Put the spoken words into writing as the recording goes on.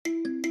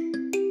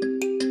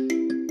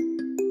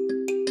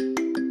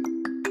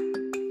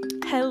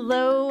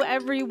Hello,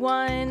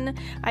 everyone.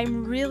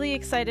 I'm really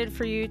excited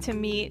for you to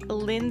meet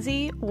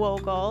Lindsay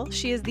Wolgel.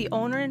 She is the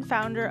owner and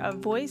founder of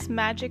Voice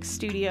Magic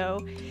Studio,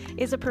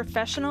 is a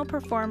professional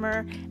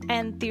performer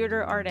and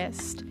theater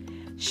artist.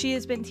 She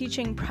has been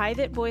teaching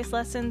private voice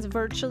lessons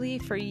virtually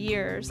for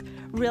years,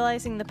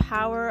 realizing the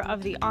power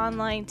of the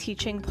online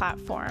teaching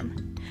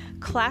platform.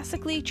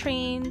 Classically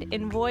trained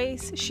in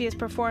voice, she has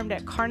performed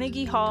at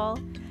Carnegie Hall,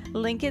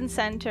 Lincoln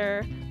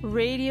Center,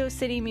 Radio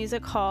City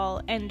Music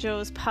Hall, and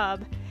Joe's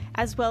Pub,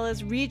 as well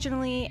as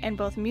regionally in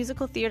both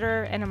musical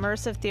theater and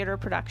immersive theater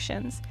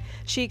productions.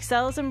 She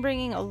excels in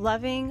bringing a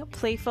loving,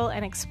 playful,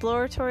 and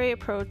exploratory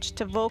approach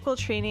to vocal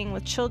training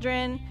with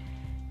children,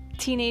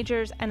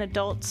 teenagers, and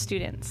adult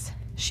students.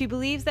 She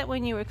believes that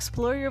when you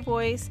explore your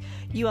voice,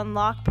 you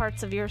unlock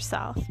parts of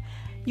yourself.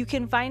 You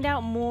can find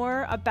out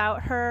more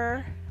about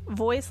her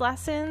voice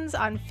lessons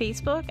on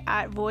Facebook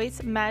at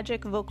Voice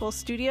Magic Vocal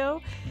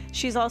Studio.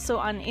 She's also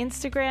on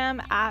Instagram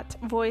at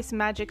Voice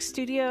Magic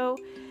Studio.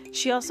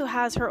 She also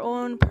has her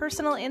own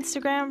personal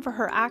Instagram for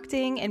her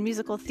acting and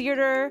musical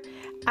theater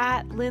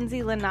at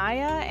Lindsay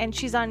Lanaya, and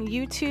she's on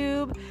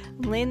YouTube,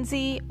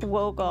 Lindsay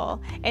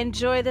Wolgel.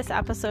 Enjoy this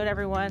episode,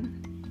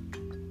 everyone.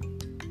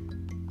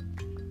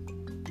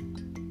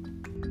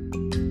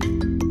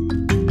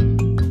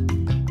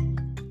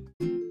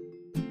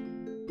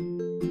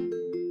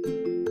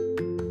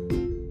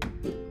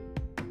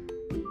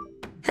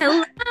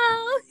 Hello.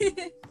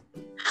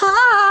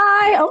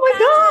 Hi. Oh my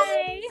God.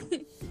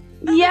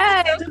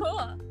 Yes. So cool.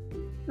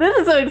 This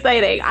is so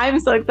exciting. I'm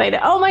so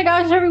excited. Oh my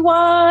gosh,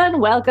 everyone.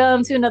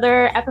 Welcome to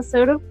another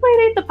episode of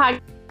Playdate the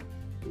Podcast.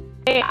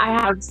 Today, I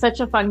have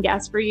such a fun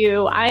guest for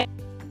you. I'm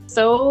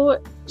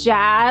so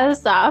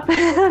jazzed up.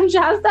 I'm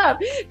jazzed up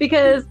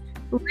because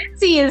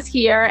Lindsay is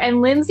here,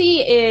 and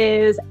Lindsay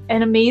is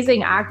an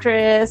amazing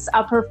actress,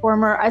 a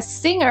performer, a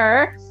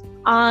singer.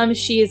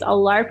 She's a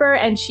Larper,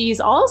 and she's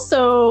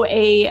also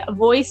a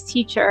voice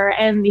teacher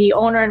and the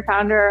owner and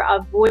founder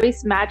of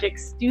Voice Magic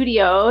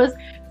Studios.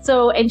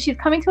 And she's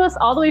coming to us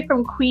all the way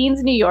from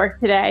Queens, New York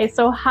today.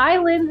 So hi,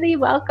 Lindsay,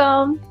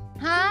 welcome.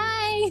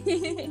 Hi.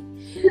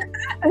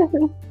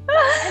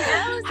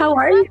 How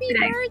are you today?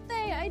 Happy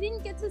birthday. I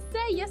didn't get to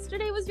say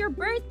yesterday was your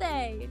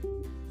birthday.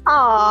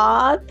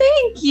 Aw,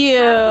 thank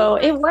you.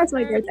 It was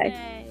my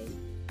birthday.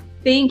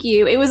 Thank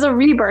you. It was a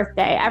rebirth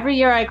day. Every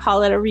year I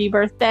call it a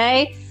rebirth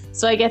day.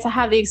 So I get to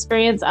have the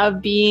experience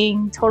of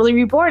being totally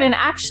reborn. And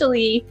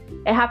actually,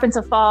 it happened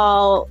to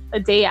fall a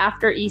day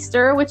after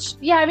Easter, which,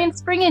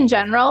 spring in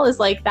general is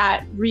like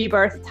that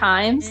rebirth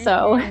time.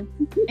 So,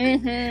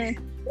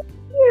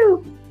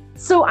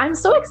 So I'm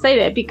so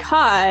excited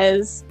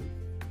because,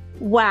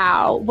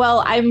 wow.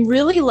 Well, I'm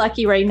really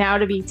lucky right now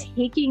to be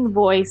taking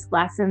voice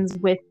lessons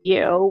with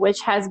you, which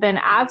has been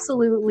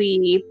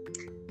absolutely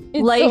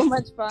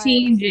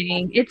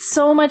life-changing. It's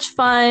so much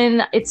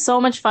fun. It's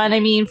so much fun. I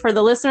mean, for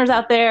the listeners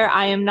out there,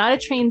 I am not a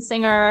trained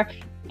singer,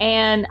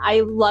 and I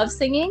love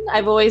singing.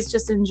 I've always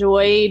just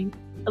enjoyed,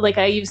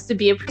 I used to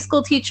be a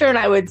preschool teacher, and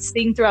I would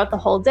sing throughout the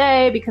whole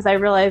day because I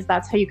realized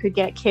that's how you could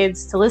get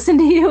kids to listen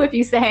to you if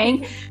you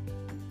sang.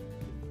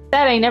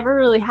 That I never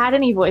really had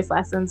any voice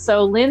lessons.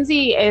 So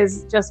Lindsay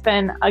has just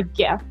been a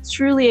gift,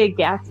 truly a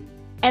gift.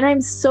 And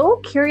I'm so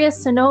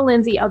curious to know,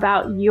 Lindsay,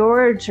 about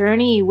your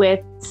journey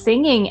with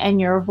singing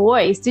and your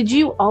voice. Did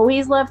you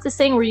always love to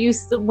sing?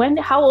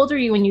 How old were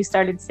you when you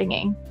started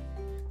singing?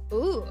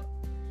 Ooh,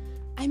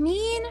 my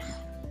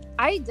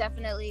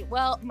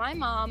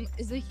mom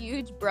is a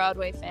huge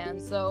Broadway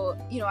fan. So,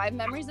 I have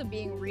memories of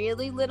being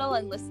really little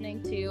and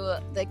listening to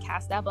the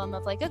cast album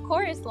of a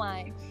chorus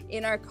line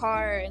in our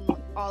car and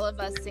all of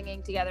us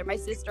singing together. My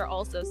sister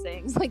also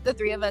sings, the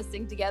three of us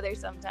sing together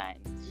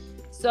sometimes.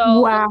 So,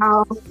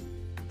 wow.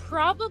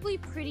 Probably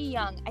pretty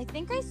young. I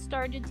think I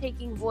started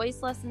taking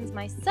voice lessons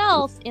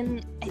myself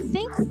in,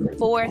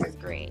 fourth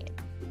grade.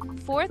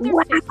 Fourth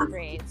or fifth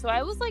grade. So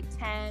I was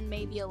 10,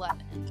 maybe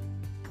 11.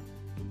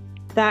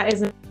 That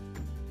is...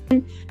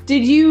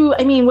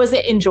 was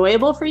it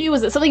enjoyable for you?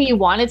 Was it something you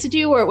wanted to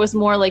do, or it was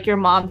more like your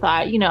mom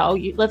thought,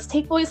 let's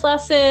take voice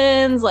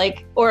lessons,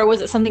 or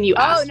was it something you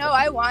asked? Oh, no,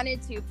 I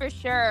wanted to, for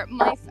sure.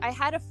 I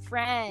had a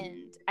friend,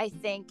 I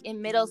think,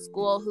 in middle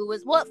school who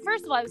was,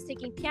 first of all, I was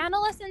taking piano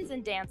lessons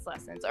and dance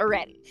lessons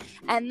already.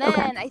 And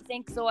then I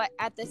think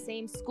at the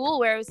same school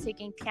where I was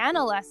taking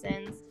piano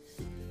lessons,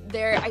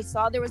 I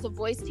saw there was a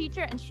voice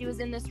teacher, and she was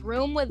in this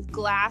room with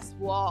glass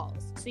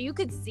walls, so you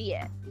could see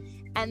it.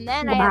 And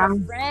then I had a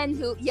friend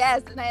who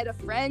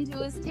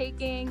was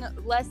taking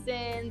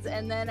lessons,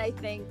 and then I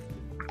think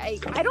I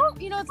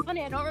don't, it's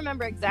funny, I don't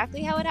remember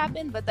exactly how it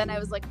happened, but then I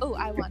was like, oh,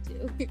 I want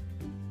to.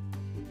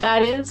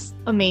 That is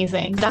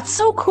amazing. That's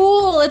so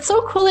cool. It's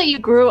so cool that you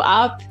grew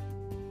up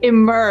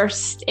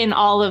immersed in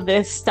all of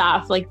this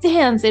stuff, like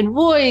dance and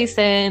voice,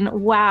 and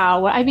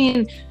wow. I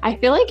mean, I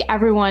feel like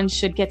everyone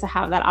should get to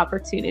have that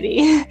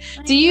opportunity.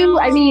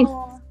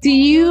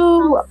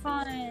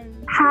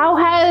 How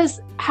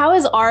has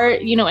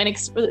art,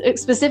 and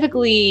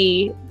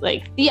specifically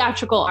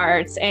theatrical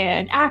arts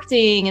and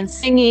acting and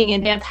singing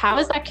and dance, how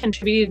has that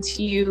contributed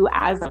to you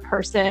as a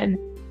person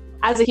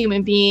as a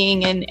human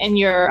being and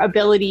your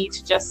ability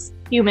to just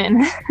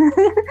human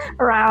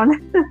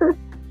around.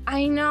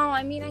 I know.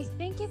 I mean, I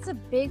think it's a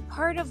big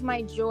part of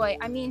my joy.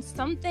 I mean,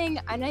 something,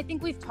 and I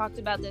think we've talked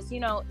about this,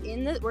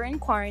 we're in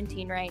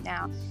quarantine right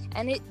now,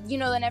 and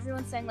then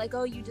everyone's saying like,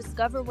 oh, you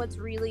discover what's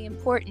really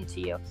important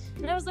to you.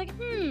 And I was like,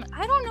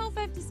 I don't know if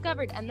I've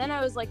discovered. And then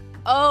I was like,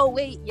 oh,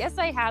 wait, yes,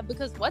 I have,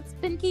 because what's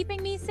been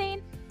keeping me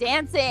sane?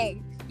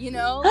 Dancing.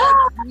 Like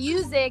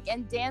music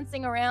and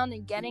dancing around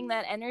and getting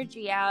that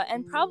energy out,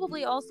 and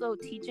probably also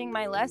teaching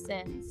my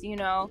lessons,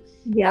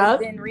 has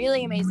been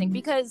really amazing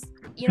because,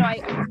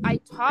 I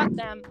taught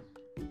them.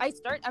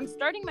 I'm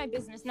starting my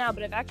business now,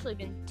 but I've actually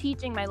been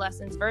teaching my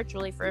lessons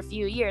virtually for a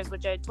few years,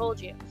 which I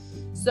told you.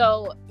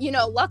 So,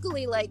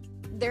 luckily, like,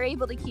 they're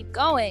able to keep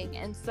going.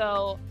 And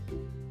so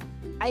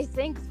I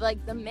think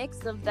like the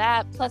mix of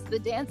that plus the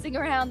dancing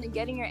around and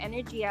getting your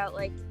energy out,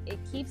 like it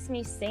keeps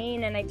me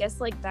sane. And I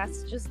guess like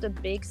that's just a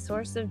big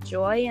source of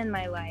joy in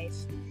my life.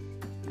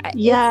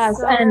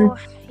 Yes. And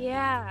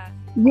yeah,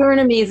 you're an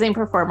amazing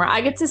performer.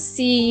 I get to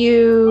see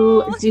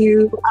you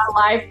do a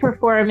live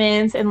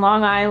performance in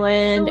Long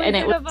Island, and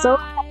it was so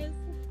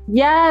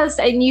yes,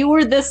 and you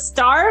were the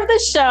star of the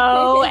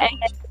show. And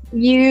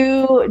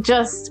you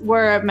just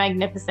were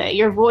magnificent.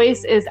 Your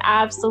voice is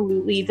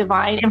absolutely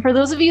divine. And for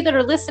those of you that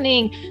are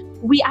listening,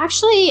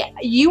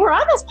 you were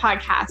on this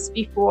podcast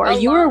before.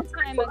 You were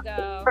time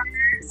ago.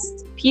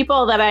 First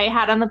people that I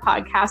had on the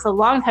podcast a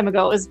long time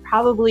ago. It was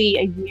probably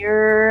a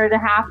year and a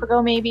half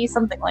ago, maybe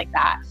something like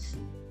that.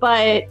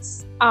 But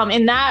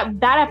in that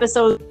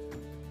episode.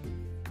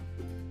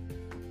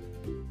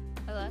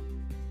 Hello?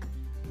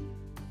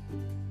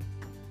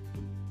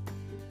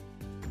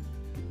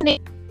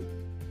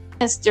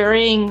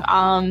 During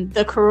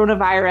the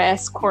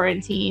coronavirus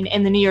quarantine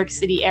in the New York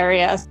City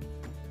area.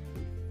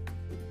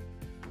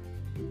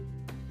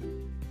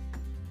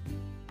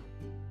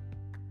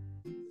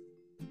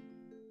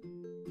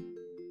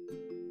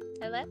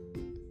 Hello?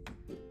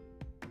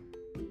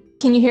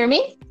 Can you hear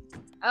me?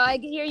 Oh, I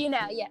can hear you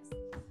now, yes.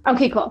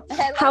 Okay, cool.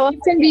 How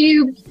often do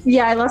you,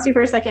 I lost you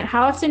for a second.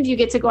 How often do you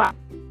get to go out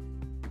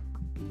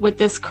with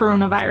this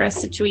coronavirus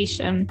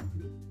situation?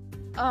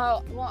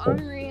 Oh, well, I'm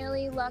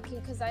really lucky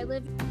because I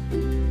live.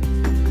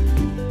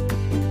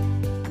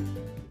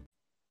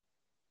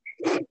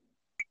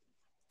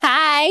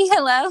 Hi,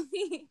 hello.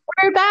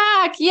 We're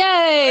back.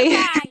 Yay.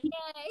 We're back.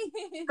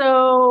 Yay.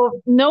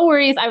 So no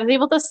worries. I was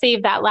able to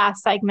save that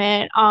last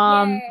segment.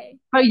 Yay.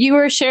 But you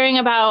were sharing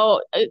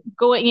about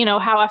going,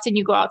 how often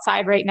you go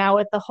outside right now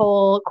with the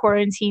whole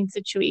quarantine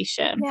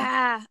situation.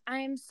 Yeah,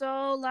 I'm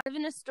so live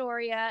in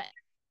Astoria,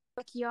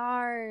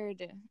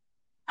 backyard.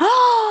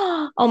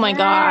 Oh my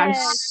gosh.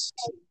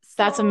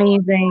 That's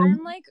amazing.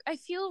 I'm like, I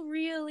feel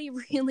really,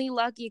 really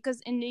lucky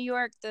because in New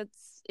York,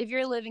 if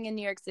you're living in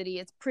New York City,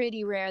 it's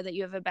pretty rare that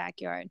you have a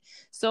backyard.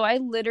 So I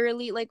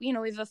literally we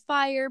have a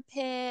fire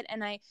pit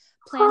and I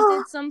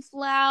planted some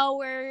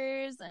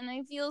flowers and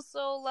I feel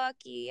so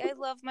lucky. I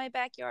love my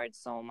backyard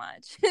so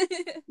much.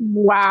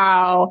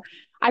 Wow.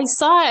 I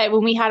saw it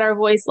when we had our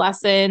voice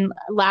lesson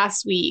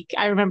last week.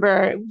 I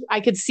remember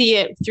I could see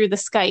it through the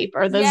Skype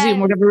or the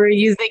Zoom, whatever we were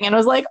using. And I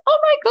was like, oh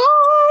my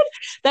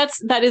God,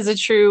 that is a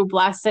true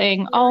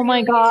blessing. Oh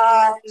my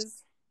gosh.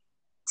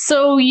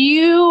 So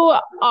you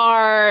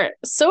are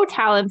so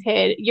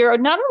talented. You're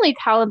not only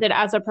talented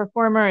as a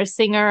performer, a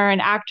singer, an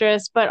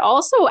actress, but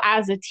also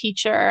as a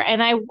teacher.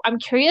 And I'm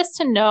curious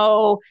to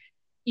know,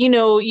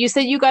 you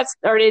said you got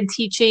started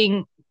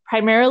teaching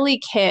primarily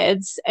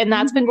kids, and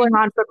that's been going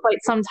on for quite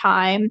some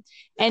time.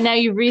 And now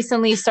you've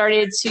recently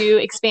started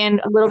to expand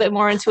a little bit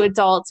more into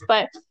adults.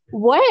 But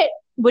what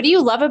do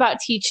you love about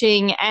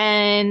teaching,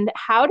 and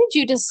how did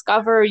you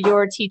discover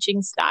your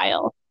teaching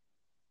style?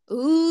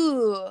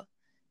 Ooh,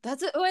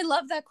 I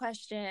love that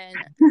question.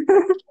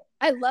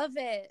 I love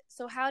it.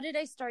 So how did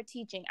I start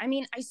teaching? I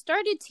mean, I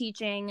started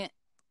teaching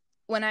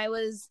when I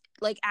was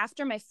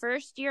after my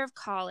first year of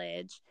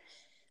college.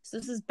 So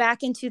this is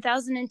back in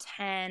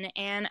 2010,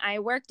 and I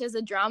worked as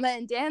a drama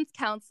and dance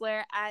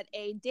counselor at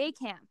a day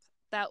camp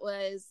that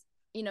was,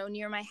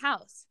 near my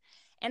house.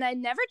 And I'd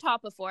never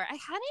taught before. I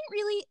hadn't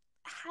really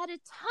had a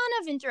ton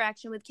of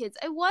interaction with kids.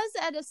 I was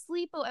at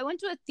I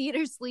went to a theater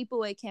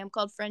sleepaway camp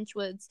called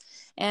Frenchwoods,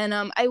 and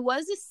I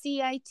was a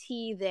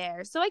CIT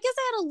there. So I guess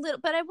I had a little,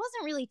 but I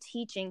wasn't really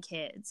teaching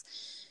kids.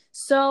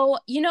 So,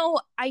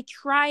 I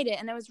tried it,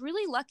 and I was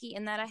really lucky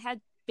in that I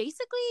had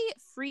basically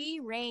free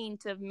reign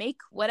to make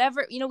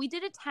whatever, we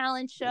did a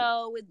talent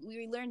show,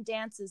 we learned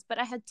dances, but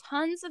I had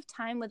tons of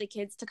time with the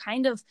kids to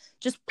kind of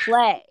just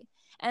play.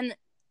 And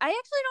I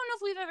actually don't know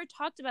if we've ever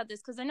talked about this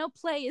because I know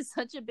play is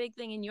such a big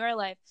thing in your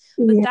life,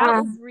 but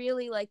that was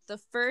really the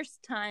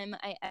first time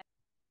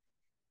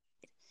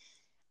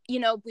we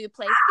would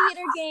play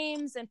theater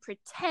games and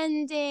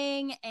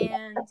pretending,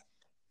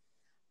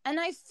 and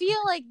I feel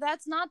like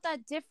that's not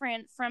that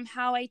different from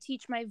how I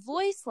teach my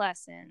voice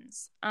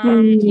lessons.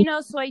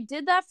 So I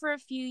did that for a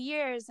few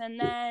years. And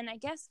then I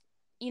guess,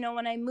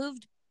 when I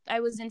moved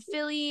was in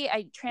Philly.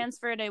 I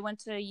transferred. I went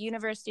to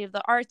University of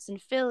the Arts in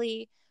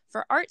Philly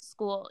for art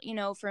school,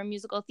 for a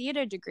musical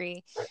theater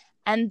degree.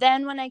 And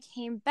then when I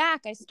came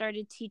back, I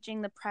started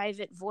teaching the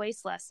private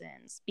voice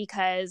lessons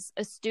because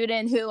a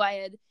student who I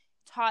had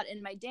taught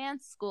in my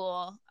dance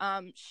school,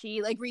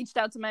 she like reached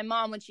out to my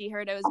mom when she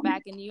heard I was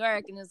back in New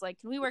York and was like,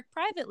 can we work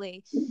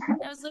privately?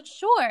 And I was like,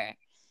 sure.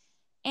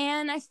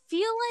 And I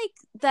feel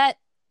like that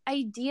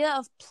idea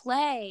of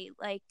play,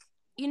 like,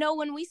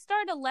 when we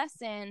start a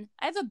lesson,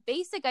 I have a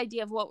basic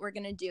idea of what we're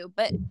going to do,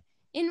 but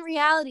in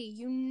reality,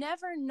 you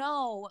never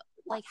know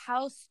like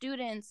how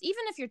students,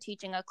 even if you're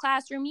teaching a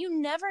classroom, you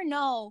never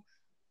know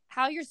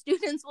how your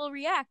students will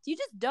react. You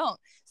just don't.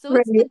 So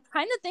It's the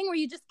kind of thing where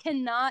you just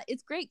cannot,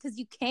 it's great because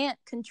you can't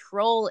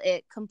control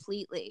it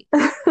completely.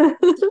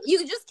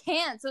 You just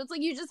can't. So it's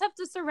like you just have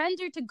to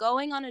surrender to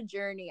going on a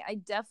journey. I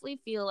definitely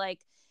feel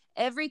like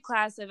every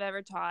class I've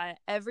ever taught,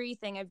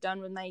 everything I've done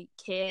with my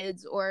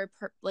kids or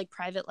like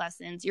private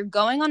lessons, you're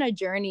going on a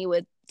journey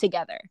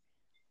together.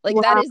 Like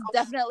that is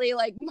definitely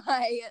like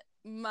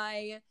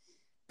my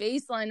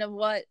baseline of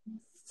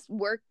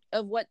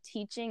what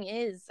teaching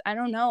is. I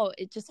don't know.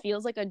 It just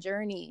feels like a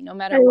journey no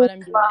matter what I'm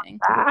doing.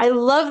 I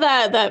love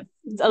that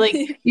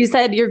like you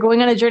said, you're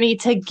going on a journey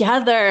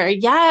together.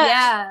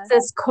 Yeah.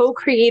 This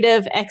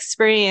co-creative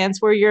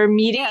experience where you're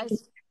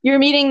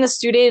meeting the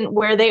student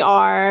where they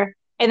are,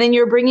 and then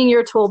you're bringing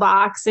your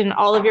toolbox and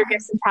all of your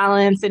gifts and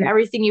talents and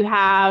everything you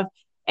have,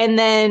 and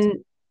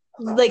then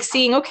like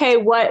seeing, okay,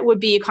 what would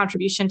be a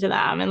contribution to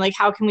them, and like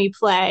how can we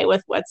play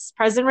with what's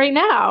present right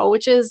now,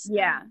 which is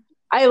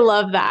I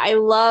love that. I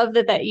love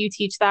that you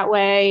teach that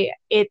way.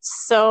 It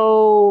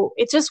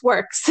just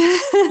works. Right?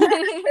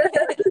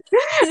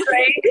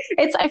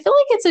 I feel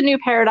like it's a new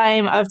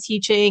paradigm of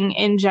teaching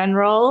in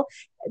general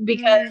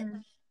because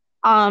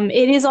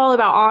it is all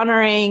about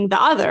honoring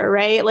the other,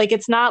 right? Like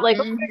it's not like,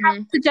 okay, I have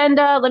this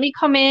agenda, let me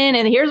come in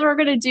and here's what we're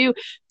going to do.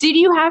 Did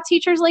you have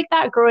teachers like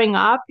that growing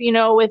up,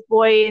 with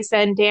voice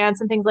and dance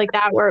and things like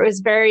that, where it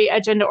was very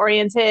agenda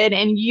oriented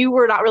and you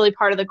were not really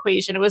part of the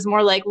equation? It was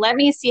more like, let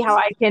me see how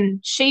I can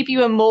shape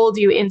you and mold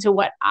you into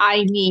what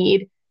I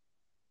need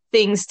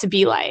things to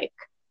be like.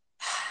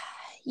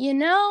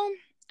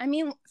 I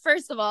mean,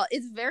 first of all,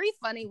 it's very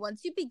funny.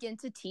 Once you begin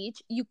to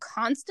teach, you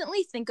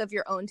constantly think of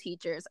your own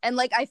teachers. And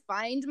like, I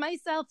find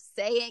myself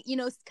saying,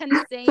 kind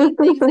of saying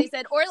things they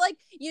said, or like,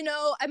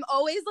 I'm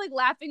always like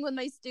laughing with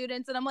my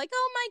students and I'm like,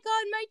 oh my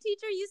God, my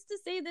teacher used to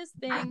say this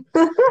thing.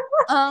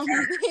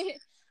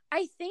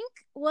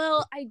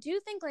 I do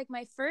think like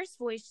my first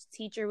voice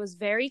teacher was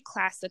very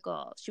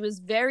classical. She was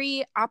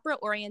very opera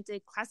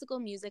oriented, classical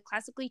music,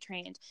 classically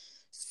trained.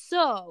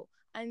 So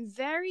I'm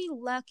very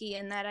lucky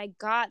in that I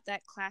got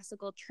that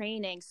classical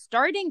training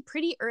starting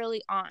pretty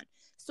early on.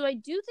 So I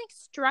do think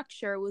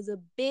structure was a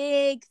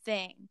big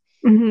thing.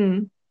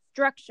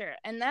 Structure.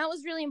 And that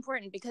was really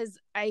important because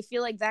I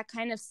feel like that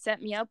kind of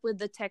set me up with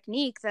the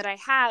technique that I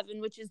have, and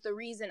which is the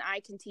reason I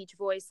can teach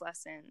voice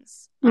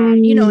lessons.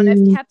 And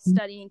I've kept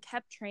studying,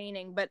 kept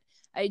training, but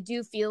I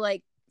do feel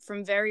like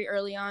from very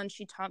early on,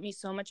 she taught me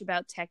so much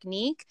about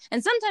technique.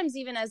 And sometimes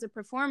even as a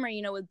performer,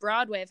 with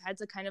Broadway, I've had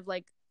to kind of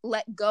like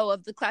let go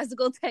of the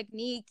classical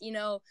technique,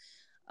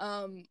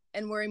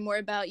 and worry more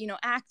about,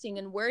 acting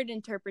and word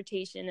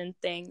interpretation and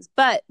things.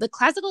 But the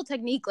classical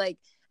technique, like,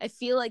 I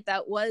feel like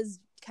that was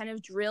kind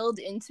of drilled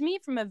into me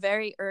from a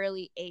very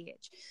early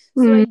age.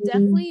 So I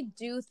definitely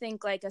do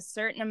think like a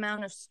certain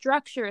amount of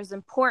structure is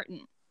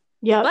important.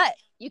 Yeah. But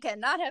you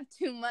cannot have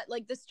too much.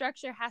 Like the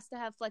structure has to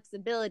have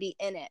flexibility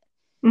in it.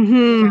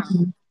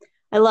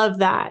 I love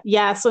that.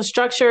 Yeah. So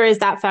structure is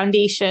that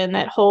foundation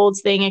that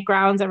holds things, it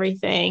grounds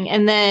everything.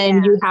 And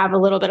then you have a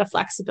little bit of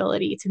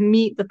flexibility to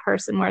meet the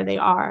person where they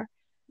are.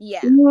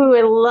 Yeah. Ooh,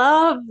 I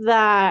love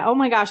that. Oh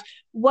my gosh.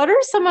 What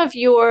are some of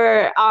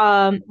your,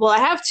 I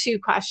have two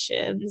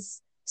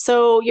questions.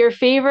 So your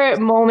favorite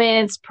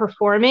moments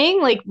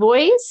performing, like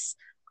voice,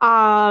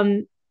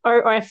 or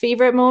a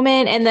favorite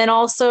moment. And then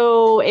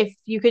also if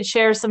you could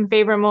share some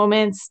favorite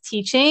moments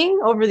teaching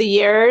over the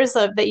years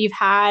that you've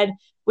had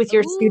with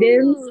your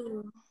students.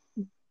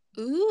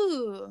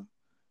 Ooh.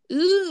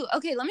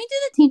 Okay, let me do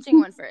the teaching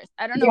one first.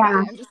 I don't know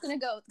why. I'm just going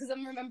to go because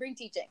I'm remembering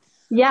teaching.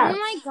 Yeah. Oh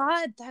my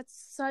God, that's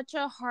such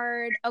a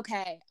hard.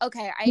 Okay.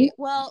 Okay. I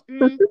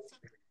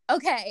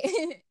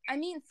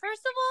mean,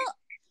 first of all,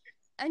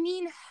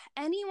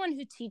 anyone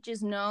who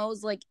teaches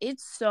knows, like,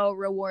 it's so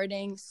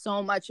rewarding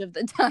so much of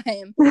the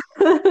time.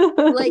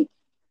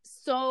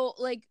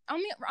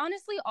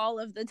 Honestly, all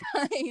of the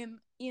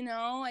time,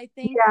 I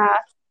think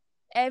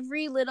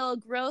every little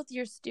growth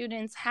your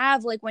students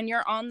have, like when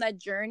you're on that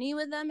journey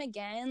with them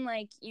again,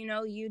 like,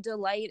 you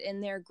delight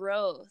in their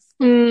growth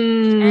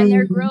and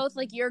their growth,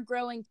 like you're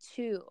growing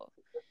too.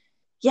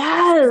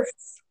 Yes.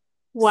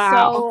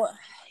 Wow. So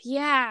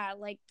yeah,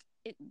 like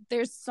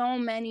there's so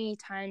many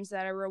times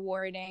that are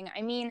rewarding.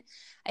 I mean,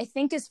 I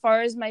think as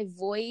far as my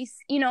voice,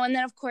 and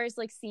then of course,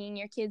 like seeing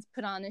your kids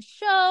put on a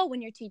show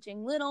when you're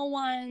teaching little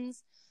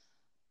ones,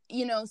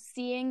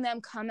 seeing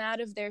them come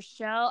out of their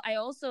shell. I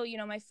also,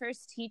 my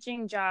first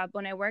teaching job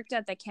when I worked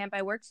at the camp,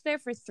 I worked there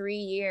for 3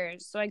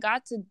 years. So I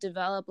got to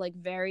develop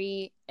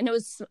and it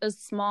was a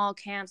small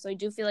camp. So I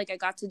do feel like I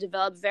got to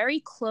develop very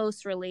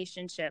close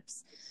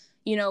relationships,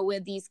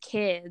 with these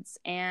kids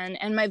and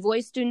my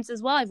voice students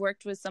as well. I've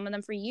worked with some of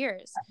them for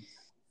years.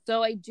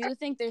 So I do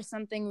think there's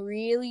something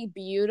really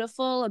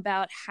beautiful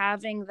about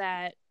having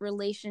that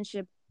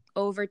relationship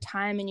over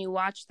time and you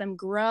watch them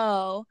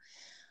grow.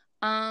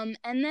 And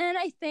then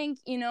I think,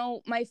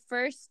 my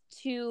first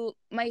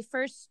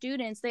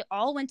students, they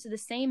all went to the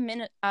same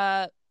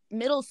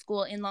middle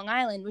school in Long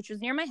Island, which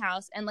was near my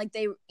house. And my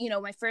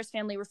first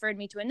family referred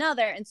me to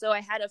another. And so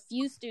I had a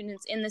few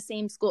students in the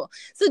same school.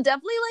 So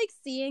definitely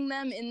seeing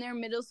them in their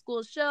middle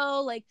school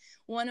show,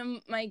 one of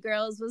my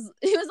girls was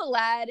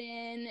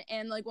Aladdin,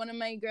 and one of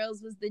my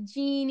girls was the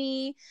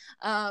genie.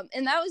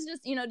 And that was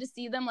just, to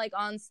see them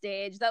on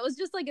stage, that was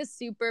just a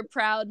super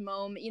proud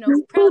moment,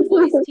 proud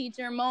voice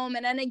teacher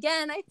moment. And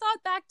again, I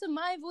thought back to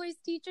my voice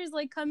teachers,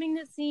 coming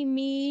to see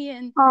me,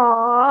 and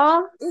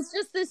Aww. It's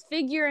just this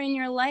figure in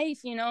your life,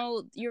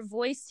 your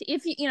voice.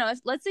 If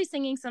let's say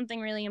singing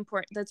something really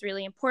important, that's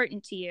really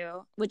important to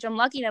you, which I'm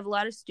lucky to have a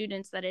lot of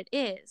students that it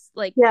is.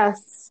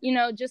 Yes.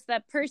 Just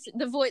that person,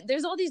 the voice.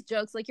 There's all these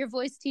jokes, your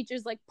voice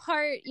teacher's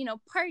part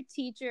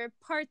teacher,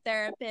 part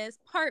therapist,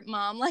 part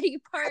mom,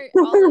 part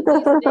all of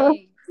these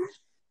things.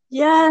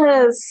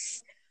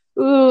 Yes.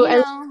 Ooh, I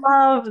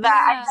love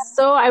that. Yeah.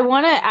 So I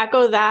want to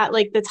echo that,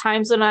 the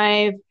times when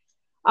I've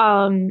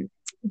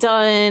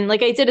done,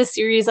 I did a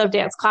series of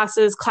dance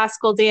classes,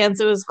 classical dance.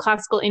 It was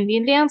classical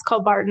Indian dance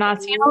called Bharatanatyam.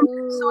 So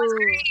it was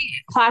very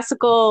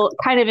classical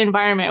kind of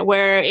environment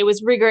where it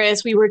was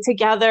rigorous. We were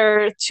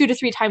together 2 to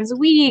 3 times a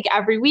week,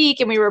 every week,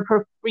 and we were,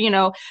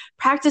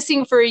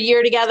 practicing for a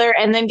year together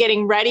and then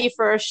getting ready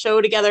for a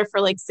show together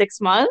for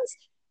 6 months.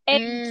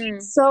 And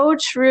it's so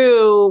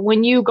true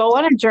when you go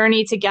on a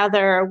journey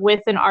together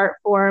with an art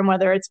form,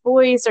 whether it's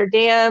voice or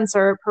dance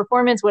or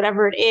performance,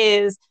 whatever it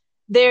is,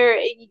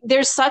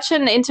 there's such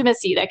an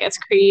intimacy that gets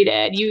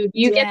created. You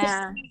get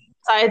to see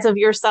sides of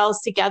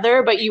yourselves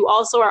together, but you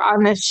also are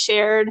on this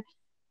shared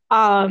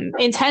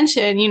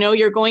intention.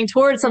 You're going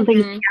towards something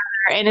together,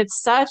 and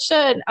it's such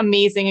an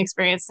amazing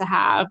experience to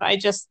have. I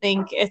just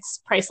think it's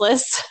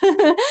priceless.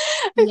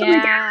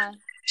 Yeah.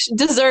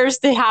 Deserves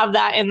to have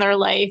that in their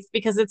life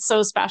because it's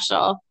so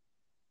special.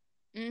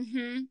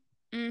 So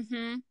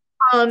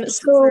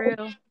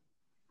true.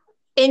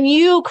 And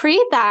you create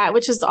that,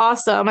 which is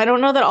awesome. I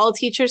don't know that all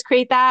teachers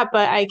create that,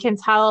 but I can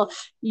tell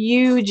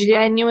you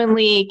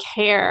genuinely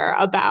care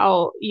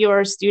about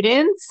your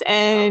students,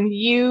 and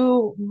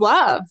you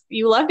love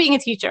being a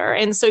teacher.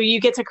 And so you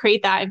get to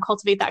create that and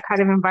cultivate that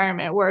kind of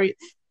environment where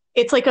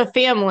it's like a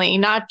family,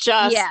 not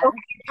just okay,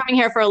 you're coming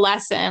here for a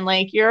lesson.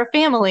 You're a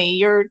family,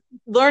 you're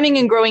learning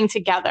and growing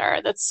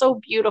together. That's so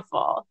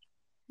beautiful.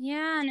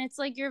 Yeah, and it's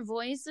your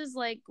voice is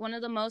one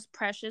of the most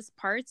precious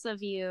parts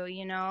of you,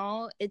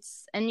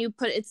 it's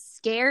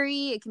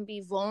scary, it can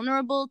be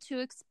vulnerable to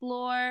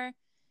explore.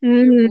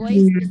 Your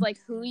voice is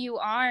who you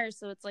are.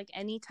 So it's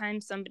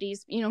anytime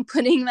somebody's,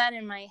 putting that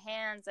in my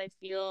hands, I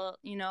feel,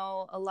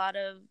 a lot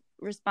of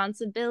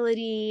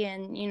responsibility,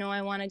 and,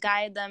 I want to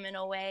guide them in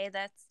a way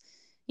that's,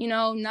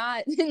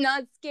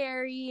 not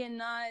scary and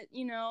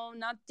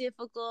not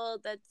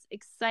difficult, that's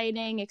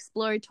exciting,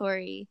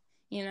 exploratory.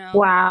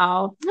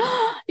 Wow.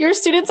 Your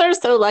students are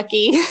so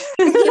lucky.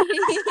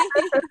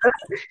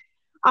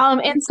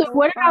 And so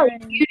what about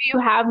you? Do you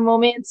have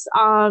moments,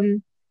 or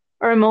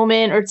a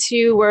moment or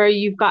two where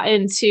you've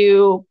gotten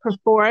to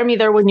perform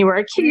either when you were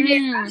a kid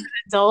or as an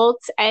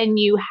adult, and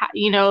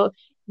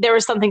there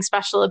was something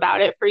special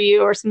about it for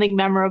you or something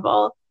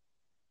memorable?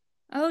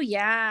 Oh,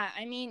 yeah.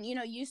 I mean,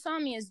 you saw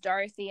me as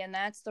Dorothy, and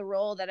that's the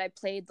role that I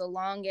played the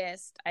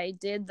longest. I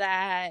did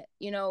that,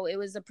 it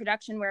was a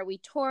production where we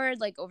toured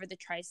over the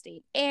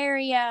tri-state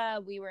area.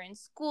 We were in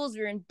schools,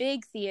 we were in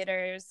big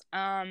theaters.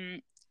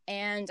 And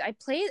I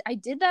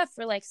did that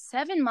for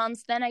 7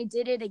 months. Then I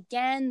did it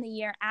again the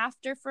year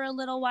after for a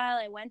little while.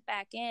 I went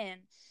back in.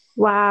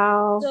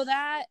 Wow. So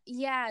that,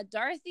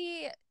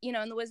 Dorothy,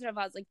 in The Wizard of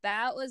Oz,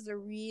 that was a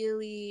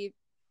really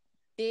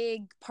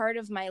big part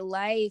of my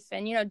life.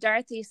 And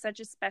Dorothy is such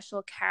a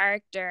special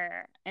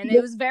character, and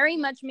it was very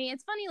much me.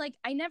 It's funny,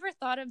 I never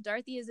thought of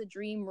Dorothy as a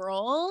dream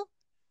role,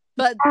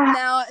 but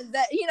now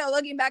that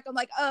looking back, I'm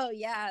oh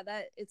yeah,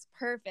 that it's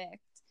perfect.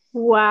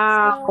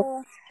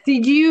 Wow.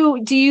 So,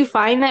 do you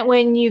find that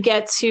when you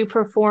get to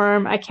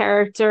perform a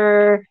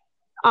character,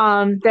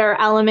 there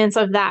are elements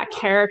of that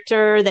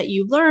character that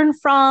you learn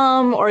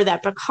from or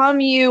that become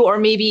you, or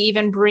maybe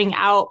even bring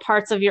out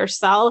parts of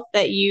yourself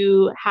that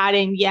you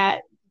hadn't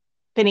yet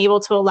been able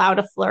to allow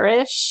to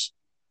flourish?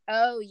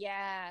 Oh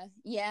yeah,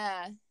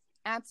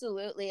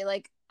 absolutely.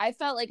 I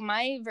felt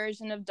my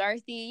version of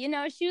Dorothy,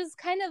 she was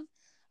kind of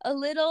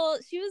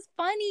she was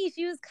funny,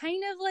 she was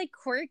kind of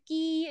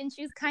quirky, and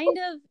she was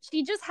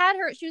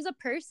a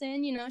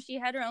person, she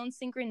had her own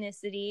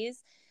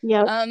synchronicities.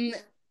 Yeah.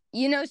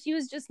 She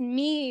was just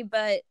me,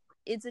 but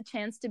it's a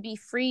chance to be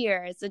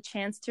freer. It's a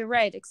chance to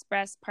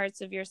express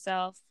parts of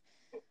yourself,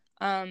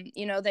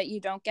 you know, that you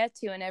don't get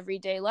to in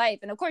everyday life.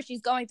 And of course,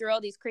 she's going through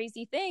all these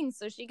crazy things.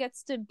 So she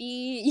gets to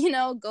be, you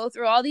know, go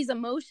through all these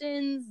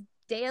emotions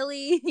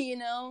daily, you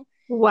know.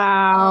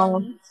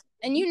 Wow.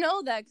 And you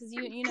know that because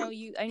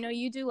I know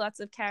you do lots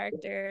of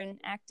character and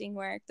acting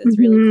work. That's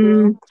really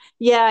cool.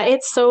 Yeah,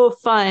 it's so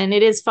fun.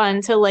 It is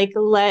fun to like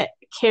let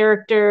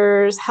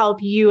characters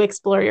help you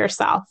explore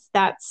yourself.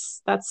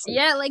 That's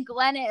Yeah, like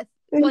Glennis.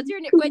 What's your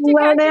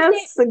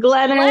character's name?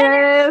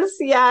 Glennis.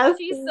 Yes.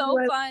 She's so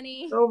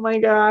funny. Oh my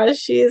gosh,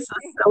 she's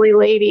a silly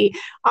lady.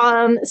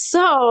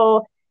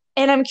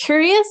 And I'm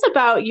curious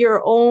about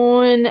your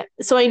own.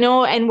 So I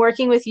know, and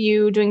working with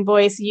you doing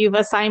voice, you've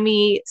assigned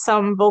me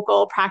some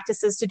vocal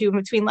practices to do in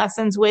between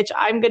lessons, which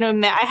I'm going to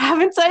admit I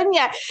haven't done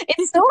yet.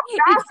 It's so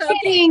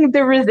fascinating, okay.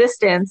 The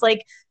resistance.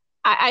 Like,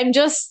 I'm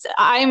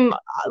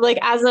like,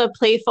 as a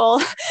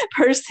playful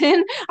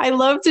person, I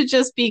love to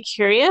just be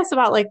curious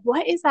about like,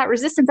 what is that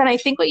resistance? And I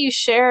think what you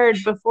shared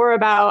before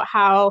about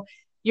how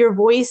your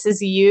voice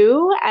is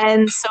you.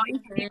 And so you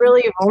can be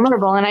really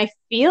vulnerable. And I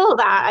feel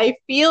that. I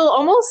feel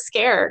almost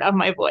scared of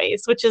my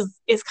voice, which is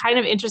kind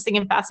of interesting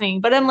and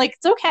fascinating. But I'm like,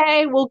 it's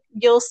okay.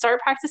 You'll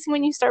start practicing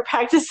when you start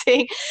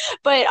practicing.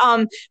 But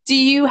do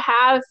you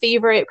have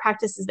favorite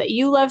practices that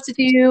you love to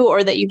do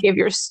or that you give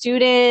your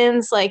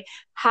students? Like,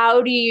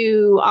 how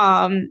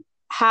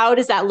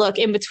does that look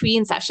in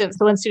between sessions?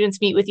 So when students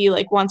meet with you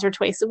like once or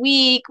twice a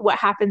week, what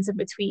happens in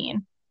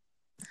between?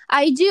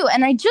 I do.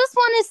 And I just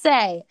want to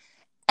say,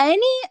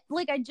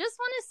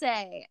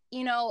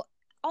 you know,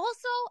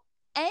 also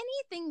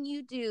anything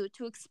you do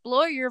to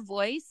explore your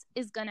voice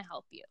is going to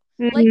help you.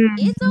 Like,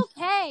 it's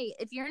okay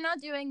if you're not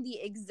doing the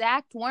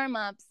exact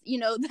warm-ups, you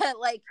know, that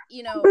like,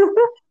 you know,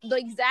 the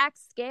exact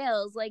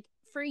scales, like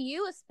for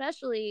you,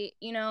 especially,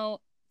 you know,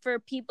 for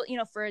people, you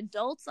know, for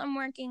adults I'm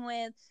working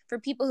with, for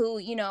people who,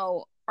 you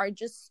know, are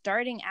just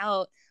starting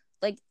out,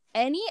 like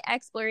any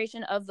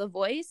exploration of the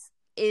voice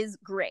is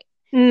great.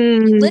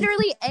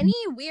 Literally any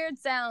weird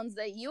sounds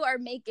that you are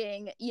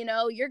making, you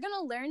know, you're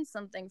gonna learn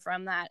something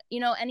from that.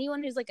 You know,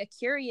 anyone who's like a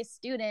curious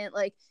student,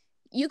 like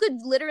you could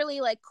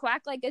literally like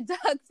quack like a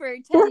duck for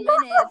 10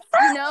 minutes,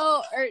 you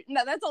know, or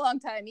no, that's a long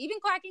time.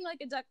 Even quacking like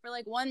a duck for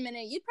like 1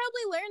 minute, you'd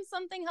probably learn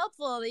something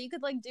helpful that you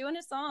could like do in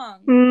a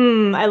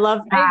song. I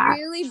love that. I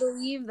really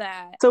believe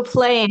that. So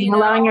playing, you know?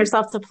 Allowing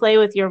yourself to play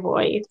with your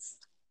voice.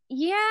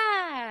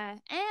 Yeah.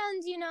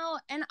 And, you know,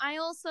 and I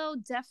also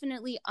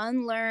definitely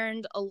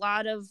unlearned a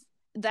lot of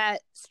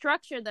that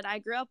structure that I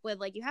grew up with.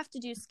 Like, you have to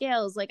do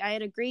scales. Like, I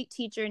had a great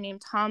teacher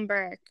named Tom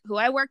Burke who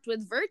I worked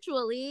with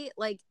virtually.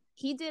 Like,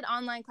 he did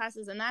online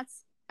classes, and I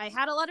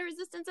had a lot of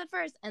resistance at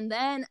first, and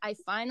then I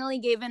finally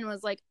gave in and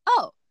was like,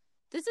 oh,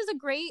 this is a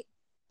great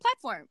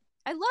platform.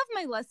 I love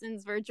my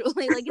lessons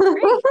virtually. Like, it's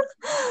great.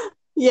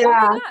 Yeah.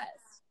 Oh my gosh.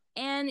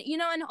 And, you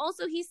know, and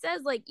also he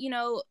says, like, you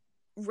know,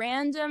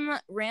 random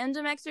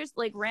exercise,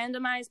 like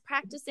randomized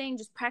practicing,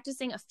 just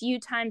practicing a few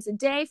times a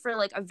day for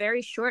like a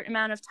very short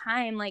amount of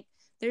time. Like,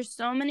 there's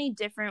so many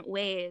different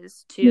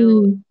ways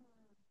to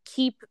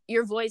keep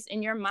your voice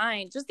in your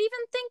mind. Just even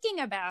thinking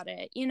about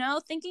it, you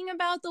know, thinking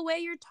about the way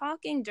you're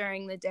talking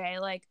during the day,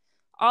 like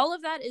all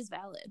of that is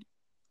valid.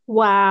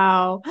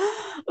 Wow.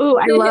 Ooh,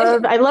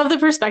 I love the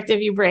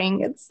perspective you bring.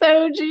 It's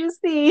so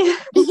juicy.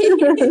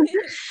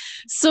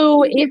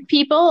 So if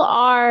people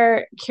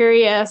are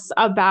curious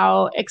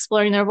about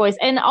exploring their voice,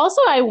 and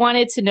also I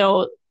wanted to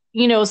know,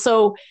 you know,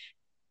 so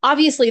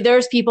obviously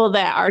there's people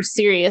that are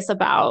serious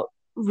about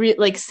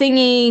like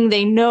singing.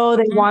 They know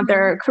they want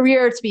their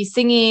career to be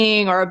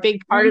singing or a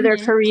big part of their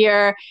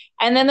career.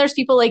 And then there's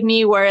people like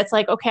me where it's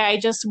like, okay, I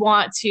just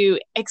want to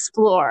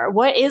explore.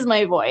 What is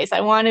my voice? I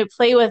want to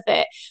play with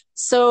it.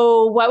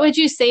 So what would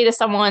you say to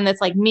someone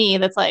that's like me,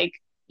 that's like,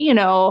 you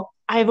know,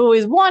 I've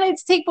always wanted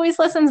to take voice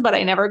lessons, but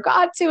I never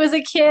got to as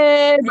a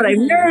kid, but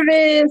I'm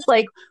nervous.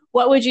 Like,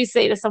 what would you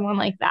say to someone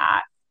like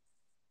that?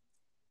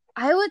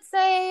 I would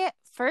say,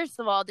 first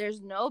of all,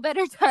 there's no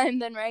better time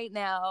than right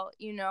now,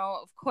 you know,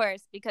 of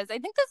course, because I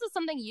think this is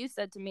something you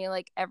said to me,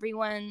 like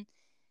everyone's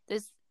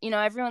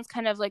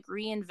kind of like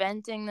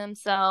reinventing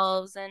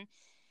themselves. And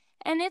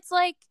it's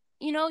like,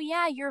 you know,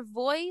 yeah, your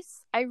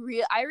voice, I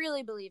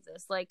really believe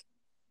this, like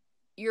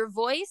your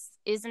voice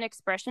is an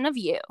expression of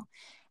you.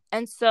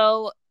 And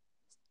so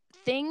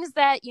things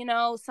that, you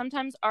know,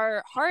 sometimes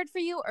are hard for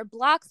you or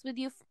blocks with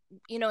you,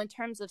 you know, in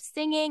terms of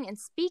singing and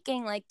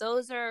speaking, like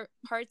those are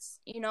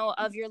parts, you know,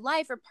 of your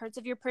life or parts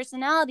of your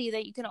personality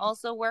that you can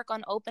also work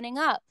on opening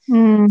up.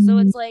 So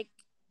it's like,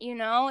 you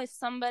know, if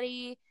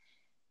somebody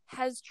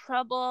has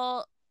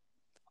trouble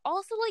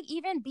also like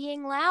even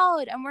being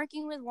loud, I'm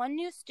working with one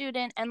new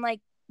student, and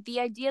like the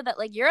idea that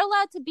like you're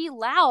allowed to be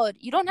loud,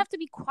 you don't have to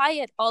be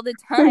quiet all the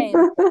time.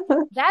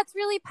 That's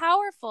really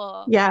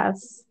powerful.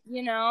 Yes.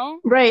 You know?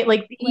 Right.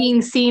 Like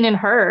being seen and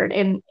heard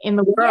in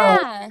the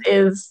world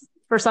is,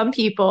 for some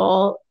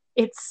people,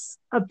 it's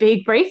a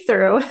big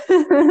breakthrough. And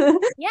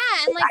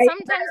like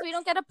sometimes we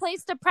don't get a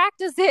place to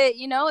practice it,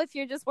 you know, if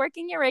you're just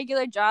working your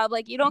regular job,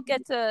 like you don't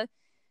get to,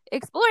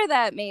 explore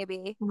that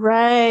maybe.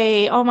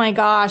 Right. Oh my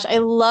gosh. I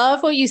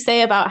love what you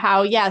say about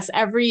how, yes,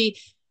 every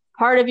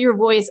part of your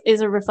voice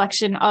is a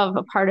reflection of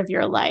a part of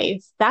your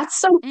life. That's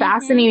so Mm-hmm.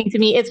 fascinating to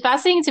me. It's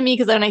fascinating to me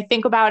because when I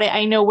think about it,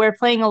 I know we're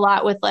playing a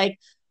lot with like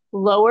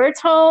lower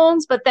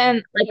tones, but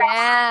then like I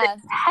have Yeah.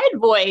 this head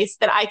voice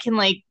that I can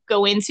like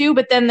go into,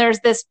 but then there's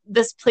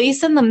this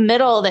place in the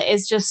middle that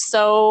is just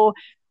so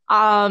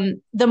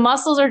the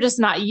muscles are just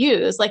not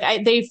used.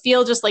 Like they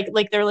feel just like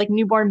they're like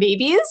newborn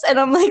babies. And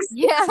I'm like,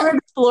 we're Yeah.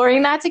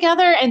 exploring that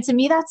together. And to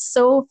me, that's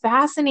so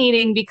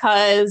fascinating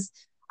because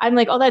I'm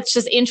like, oh, that's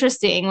just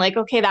interesting. Like,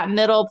 okay, that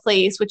middle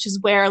place, which is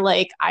where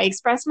like I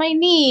express my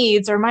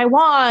needs or my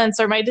wants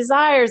or my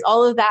desires,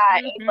 all of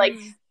that. It's like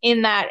Mm-hmm.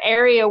 in that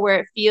area where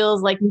it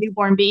feels like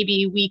newborn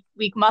baby,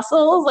 weak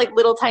muscles, like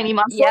little tiny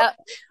muscles. Yep.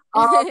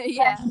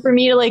 Yeah. For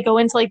me to like go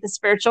into like the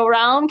spiritual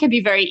realm can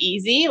be very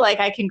easy. Like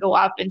I can go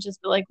up and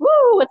just be like, woo,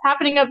 what's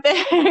happening up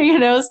there?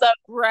 So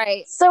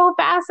Right. so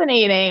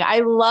fascinating. I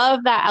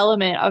love that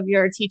element of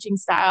your teaching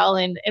style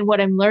and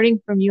what I'm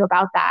learning from you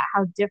about that,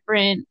 how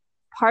different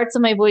parts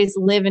of my voice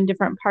live in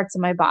different parts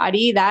of my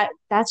body.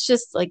 That's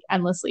just like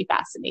endlessly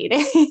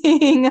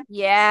fascinating.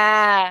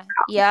 Yeah.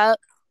 Yep.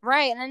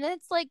 Right. And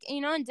it's like,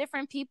 and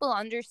different people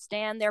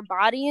understand their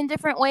body in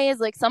different ways.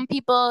 Like some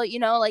people,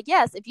 like,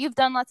 yes, if you've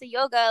done lots of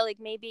yoga, like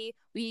maybe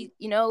we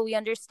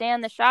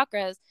understand the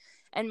chakras.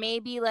 And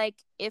maybe like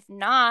if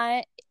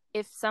not,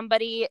 if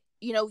somebody,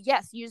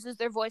 yes, uses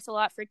their voice a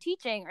lot for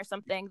teaching or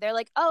something, they're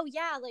like, oh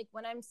yeah, like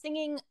when I'm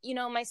singing,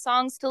 my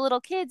songs to little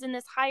kids in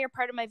this higher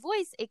part of my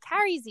voice, it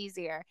carries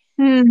easier.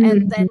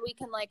 And then we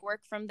can like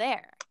work from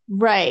there.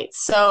 Right.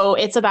 So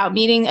it's about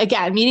meeting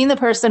the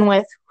person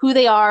with who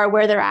they are,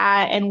 where they're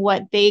at, and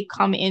what they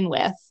come in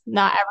with.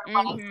 Not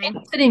everyone's Mm-hmm.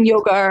 interested in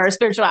yoga or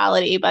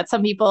spirituality, but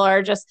some people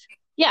are just,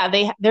 yeah,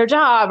 their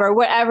job or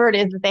whatever it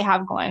is that they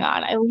have going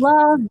on. I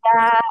love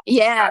that.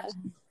 Yeah.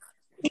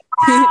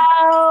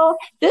 Wow.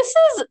 This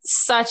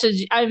is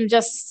I'm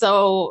just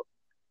so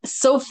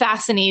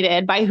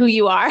fascinated by who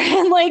you are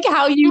and like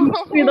how you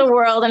move through the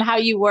world and how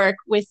you work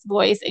with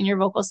voice and your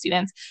vocal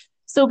students.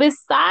 So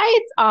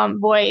besides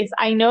voice,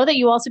 I know that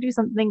you also do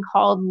something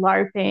called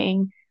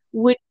Larping.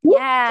 Would you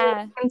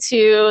Yeah. explain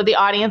to the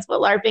audience what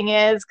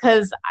Larping is?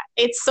 Because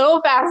it's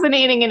so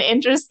fascinating and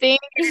interesting.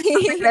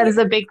 That is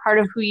a big part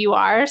of who you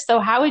are. So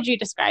how would you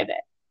describe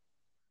it?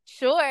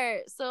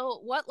 Sure. So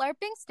what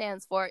LARPing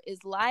stands for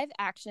is live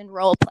action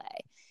role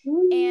play.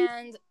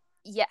 And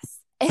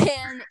yes.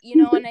 And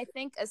and I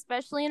think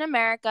especially in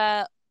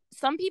America,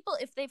 some people,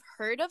 if they've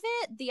heard of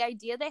it, the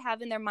idea they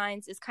have in their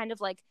minds is kind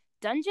of like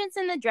Dungeons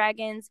and the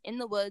Dragons in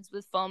the woods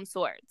with foam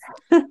swords,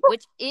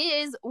 which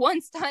is one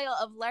style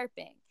of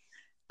LARPing.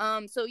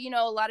 So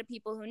a lot of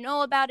people who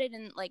know about it,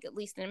 and like at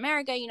least in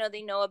America,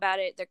 they know about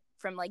it. They're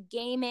from like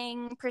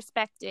gaming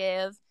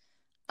perspective.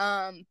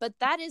 But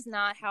that is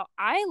not how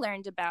I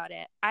learned about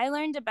it. I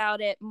learned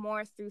about it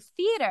more through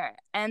theater,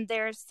 and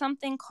there's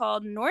something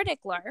called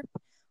Nordic LARP,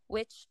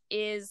 which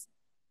is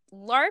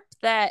LARP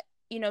that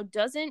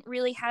doesn't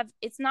really have.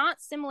 It's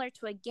not similar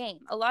to a game.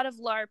 A lot of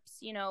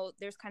LARPs,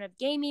 there's kind of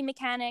gamey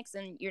mechanics,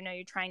 and you're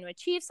trying to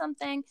achieve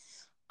something.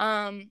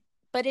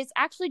 But it's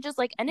actually just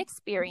like an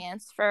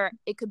experience for,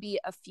 it could be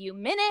a few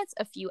minutes,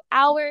 a few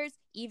hours,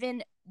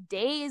 even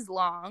days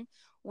long,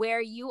 where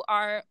you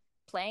are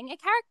playing a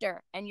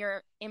character and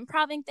you're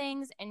improving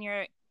things and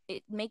you're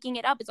making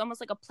it up. It's almost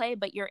like a play,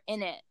 but you're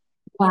in it.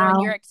 Wow.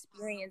 And you're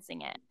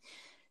experiencing it.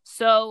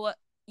 So,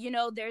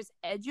 there's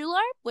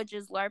EduLARP, which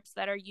is LARPs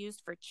that are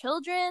used for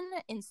children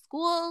in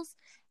schools.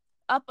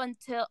 Up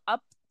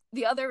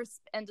the other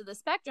end of the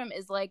spectrum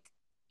is like,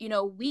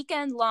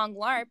 weekend long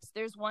LARPs.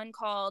 There's one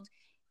called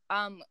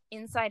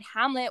Inside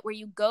Hamlet, where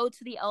you go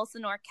to the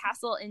Elsinore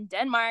Castle in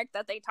Denmark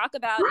that they talk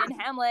about in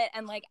Hamlet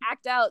and like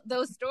act out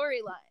those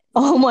storylines.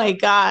 Oh my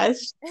gosh.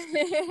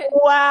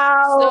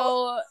 Wow.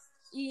 So,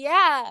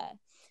 yeah.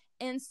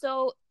 And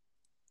so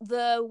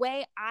the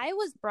way I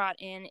was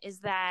brought in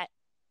is that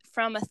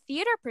from a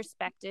theater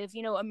perspective,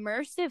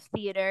 immersive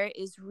theater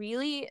is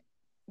really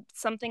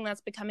something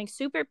that's becoming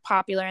super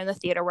popular in the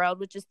theater world,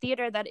 which is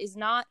theater that is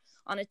not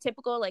on a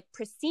typical like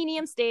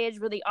proscenium stage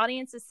where the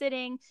audience is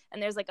sitting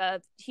and there's like a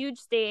huge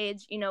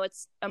stage.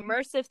 It's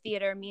immersive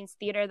theater, means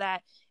theater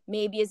that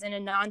maybe is in a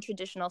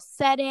non-traditional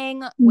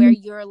setting where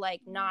you're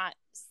like not,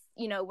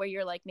 where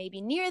you're like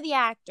maybe near the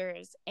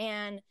actors,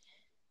 and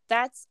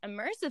that's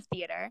immersive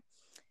theater.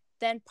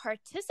 Then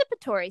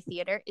participatory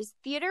theater is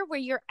theater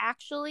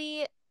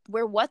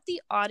where what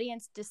the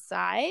audience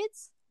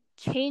decides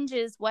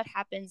changes what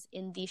happens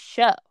in the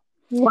show.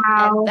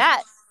 Wow.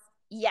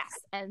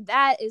 And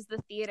that is the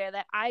theater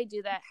that I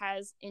do that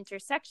has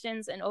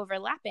intersections and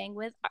overlapping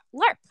with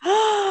LARP.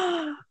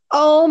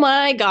 Oh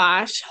my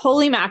gosh.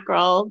 Holy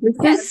mackerel.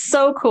 This is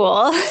so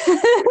cool.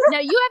 Now,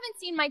 you haven't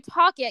seen my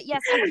talk yet.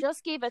 Yes, I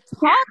just gave a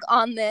talk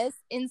on this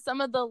in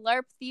some of the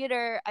LARP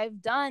theater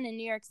I've done in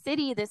New York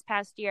City this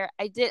past year.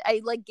 I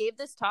gave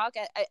this talk.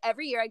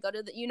 Every year I go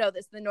to the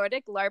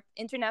Nordic LARP,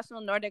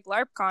 International Nordic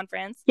LARP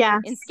Conference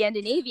in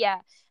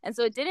Scandinavia. And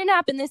so it didn't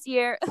happen this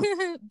year,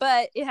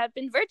 but it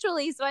happened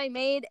virtually. So I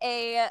made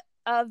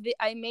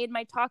I made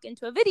my talk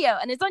into a video,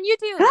 and it's on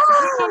YouTube. It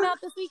just came out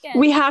this weekend.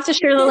 We have to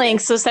share the link.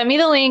 So send me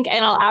the link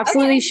and I'll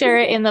absolutely share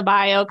it in the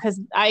bio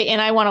because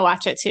I want to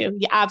watch it too.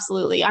 Yeah,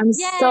 absolutely.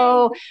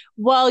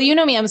 Well, you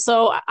know me, I'm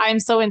so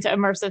into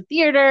immersive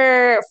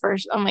theater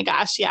oh my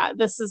gosh. Yeah,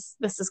 this is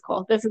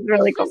cool. This is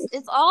really cool.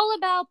 It's all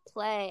about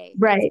play.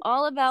 Right. It's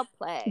all about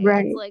play.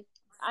 Right. It's like,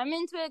 I'm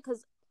into it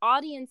because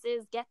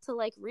audiences get to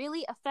like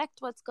really affect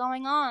what's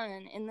going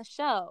on in the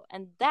show,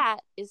 and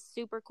that is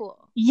super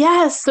cool.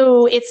 Yes,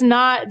 so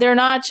they're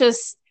not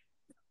just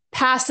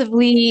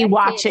passively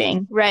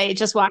watching, right?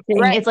 Just watching.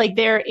 Right. It's like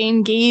they're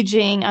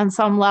engaging on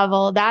some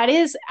level.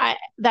 That's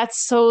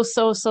so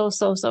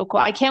cool.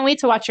 I can't wait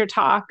to watch your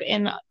talk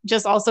and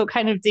just also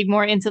kind of dig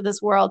more into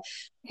this world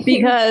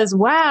because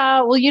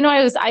wow. Well,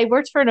 I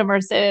worked for an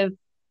immersive.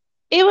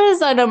 It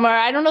was I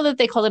don't know that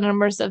they called it an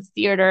immersive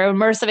theater,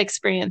 immersive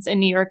experience in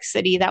New York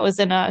City. That was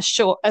in a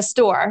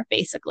store,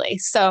 basically.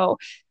 So,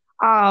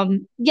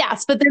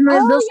 yes, but then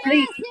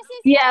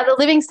the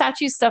living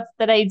statue stuff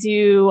that I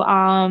do,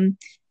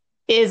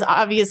 is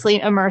obviously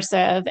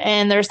immersive.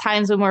 And there's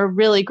times when we're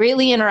really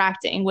greatly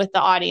interacting with the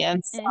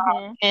audience.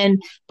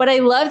 But I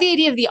love the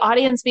idea of the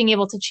audience being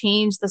able to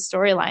change the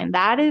storyline.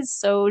 That is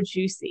so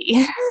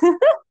juicy.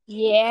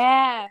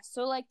 Yeah.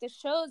 So like the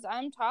shows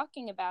I'm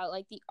talking about,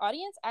 like the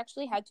audience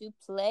actually had to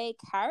play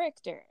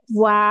characters.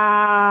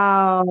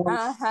 Wow.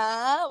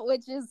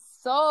 Which is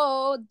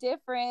so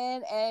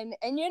different and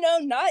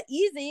not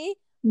easy,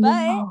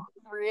 but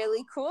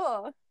really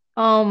cool.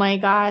 Oh my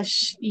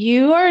gosh,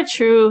 you are a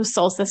true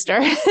soul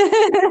sister.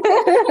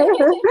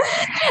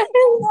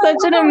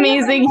 Such an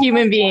amazing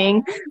human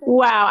being.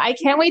 Wow, I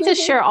can't wait to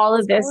share all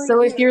of this.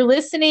 So if you're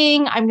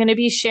listening, I'm going to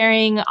be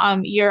sharing I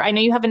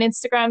know you have an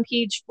Instagram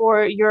page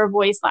for your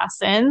voice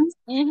lessons,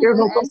 your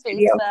vocal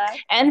studio,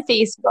 and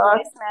Facebook.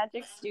 Voice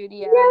Magic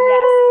Studio.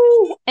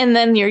 Yes. And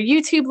then your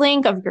YouTube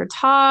link of your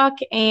talk.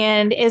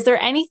 And is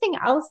there anything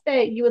else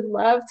that you would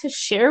love to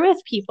share with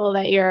people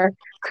that you're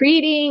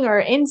creating or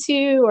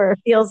into or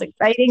feels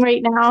exciting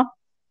right now?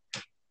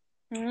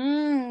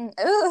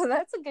 Oh,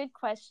 that's a good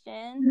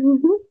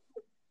question.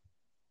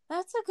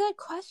 That's a good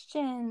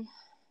question.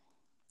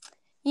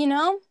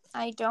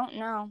 I don't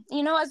know.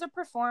 As a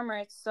performer,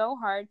 it's so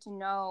hard to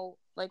know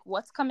like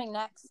what's coming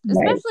next,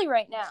 especially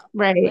right now.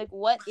 Right. Like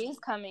what is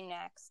coming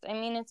next? I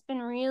mean, it's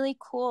been really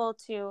cool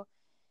to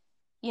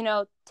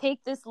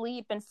take this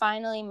leap and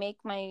finally make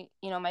my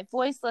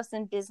voice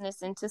lesson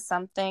business into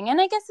something.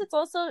 And I guess it's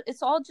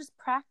all just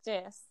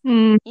practice.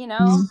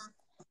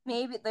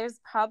 Maybe there's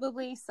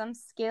probably some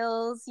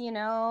skills,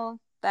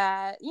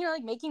 that,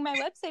 like making my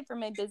website for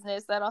my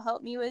business that'll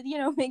help me with,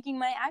 making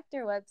my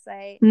actor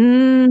website.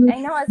 I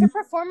know as a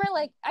performer,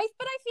 but I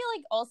feel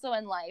like also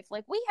in life,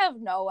 like we have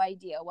no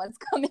idea what's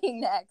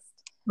coming next.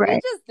 Right.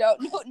 We just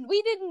don't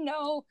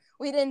know.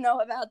 We didn't know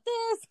about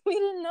this.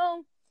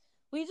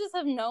 We just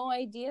have no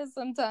idea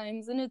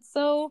sometimes. And it's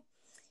so,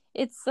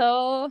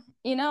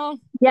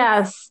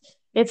 Yes.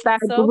 It's that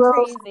so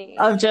growth crazy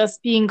of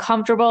just being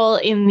comfortable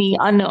in the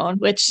unknown,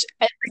 which,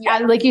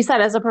 like you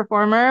said, as a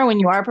performer, when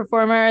you are a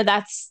performer,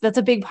 that's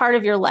a big part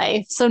of your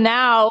life. So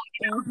now,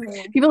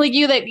 people like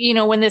you that,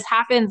 when this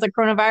happens, the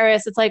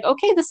coronavirus, it's like,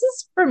 okay, this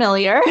is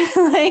familiar.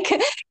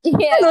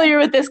 Familiar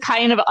with this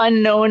kind of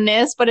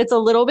unknownness, but it's a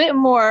little bit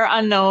more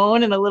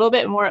unknown and a little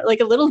bit more, like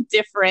a little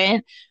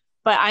different.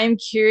 But I'm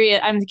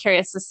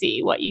curious to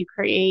see what you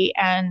create.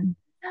 And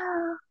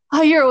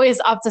you're always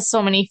up to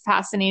so many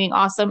fascinating,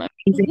 awesome,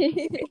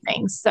 amazing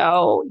things.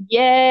 So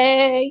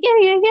yay.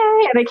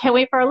 And I can't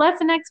wait for our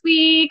lesson next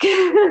week.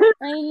 I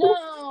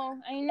know.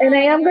 And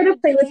I am going to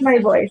play with my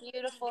voice.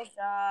 Beautiful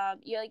job.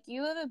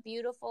 You have a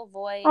beautiful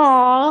voice.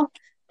 Aw,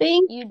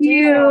 thank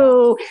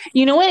you.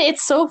 You know what?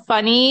 It's so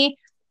funny.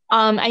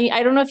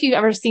 I don't know if you've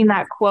ever seen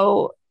that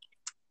quote.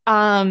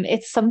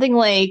 It's something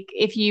like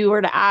if you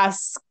were to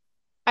ask,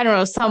 I don't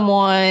know,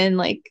 someone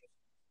like,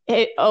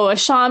 a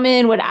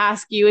shaman would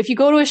ask you, if you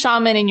go to a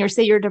shaman and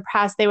say you're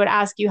depressed, they would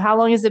ask you, how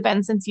long has it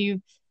been since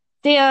you've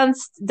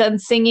danced, done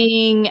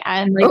singing,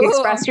 and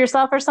expressed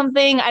yourself or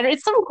something?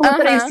 It's some quote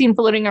that I've seen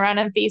floating around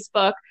on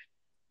Facebook.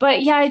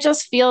 But yeah, I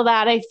just feel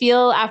that. I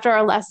feel after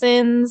our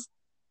lessons,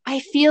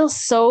 I feel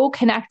so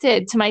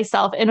connected to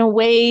myself in a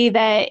way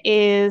that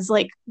is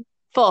like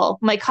full.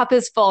 My cup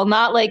is full,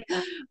 not like,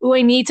 oh,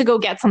 I need to go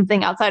get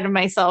something outside of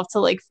myself to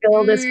like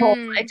fill this hole.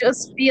 I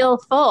just feel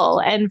full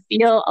and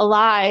feel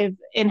alive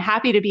and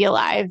happy to be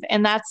alive.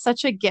 And that's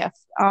such a gift.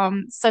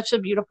 Such a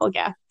beautiful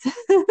gift.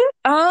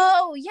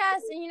 Oh,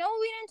 yes. And we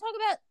didn't talk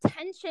about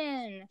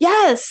tension.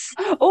 Yes.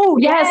 Oh,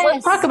 yes.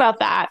 Let's talk about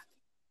that.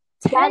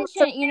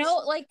 Tension,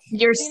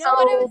 you're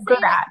so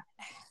good at.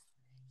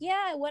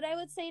 what I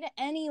would say to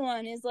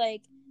anyone is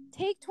like,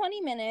 take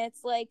 20 minutes,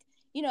 like,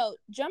 you know,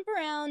 jump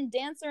around,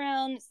 dance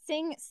around,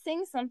 sing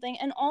something,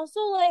 and also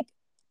like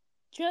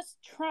just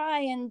try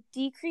and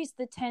decrease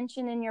the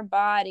tension in your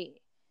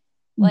body.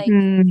 Like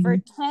for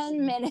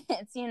 10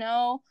 minutes, you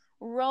know,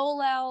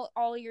 roll out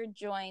all your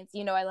joints.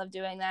 You know, I love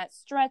doing that.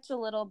 Stretch a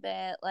little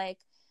bit. Like,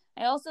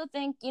 I also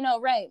think, you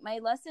know, right, my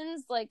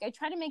lessons, like, I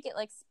try to make it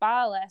like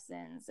spa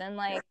lessons. And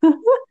like,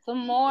 the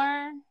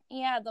more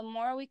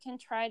we can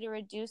try to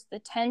reduce the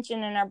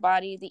tension in our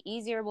body, the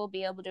easier we'll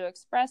be able to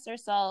express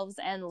ourselves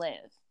and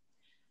live.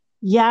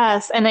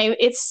 Yes. And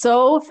it's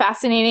so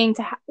fascinating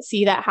to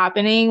see that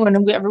happening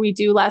whenever we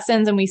do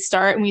lessons and we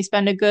start and we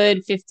spend a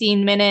good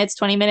 15 minutes,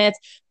 20 minutes.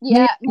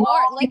 Yeah, more,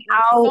 like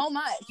so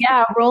much.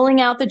 Yeah,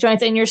 rolling out the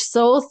joints, and you're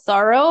so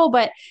thorough,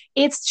 but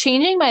it's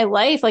changing my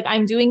life. Like,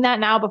 I'm doing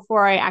that now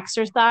before I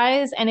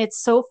exercise, and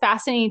it's so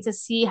fascinating to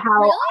see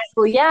how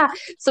Really?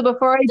 So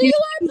before I so you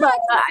are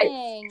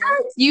practicing.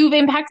 You've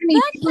impacted me.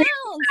 That counts.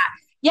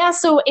 Yeah,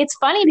 so it's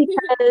funny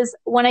because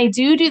when I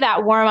do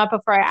that warm up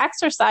before I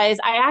exercise,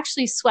 I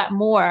actually sweat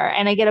more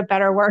and I get a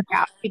better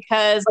workout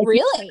because like,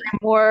 really, I'm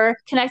more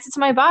connected to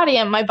my body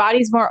and my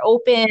body's more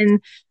open.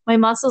 My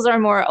muscles are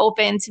more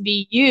open to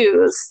be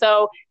used.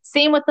 So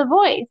same with the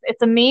voice.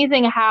 It's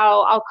amazing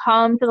how I'll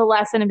come to the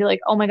lesson and be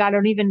like, oh my God, I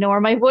don't even know where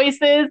my voice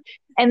is.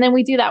 And then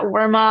we do that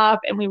warm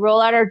up and we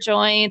roll out our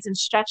joints and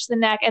stretch the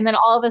neck. And then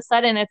all of a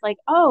sudden it's like,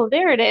 oh,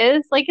 there it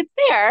is. Like, it's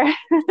there.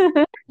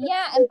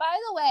 Yeah. And by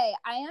the way,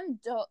 I am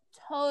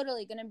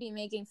totally going to be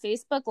making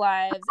Facebook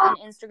Lives and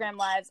Instagram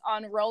Lives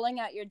on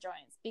rolling out your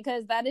joints,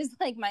 because that is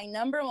like my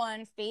number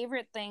one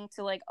favorite thing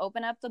to like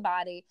open up the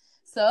body.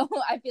 So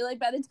I feel like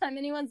by the time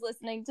anyone's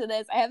listening to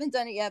this, I haven't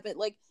done it yet, but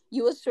like,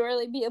 you will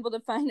surely be able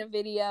to find a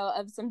video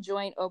of some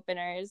joint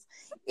openers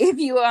if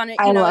you want it.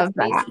 You know, it's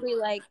basically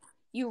like,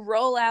 you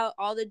roll out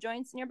all the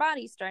joints in your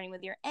body, starting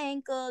with your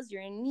ankles,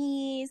 your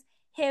knees,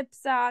 hip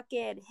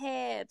socket,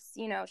 hips,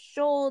 you know,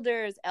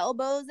 shoulders,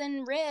 elbows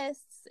and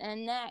wrists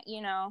and neck,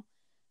 you know,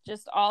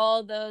 just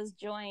all those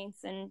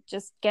joints, and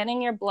just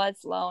getting your blood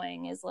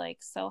flowing is like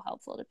so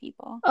helpful to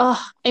people.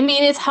 Oh, I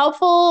mean, it's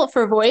helpful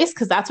for voice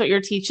because that's what you're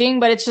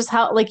teaching, but it's just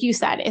how, like you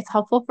said, it's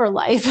helpful for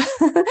life.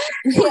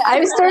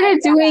 I've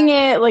started doing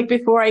it like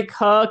before I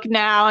cook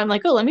now. I'm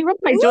like, oh, let me rub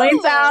my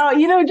joints out,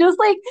 you know, just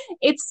like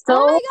it's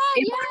so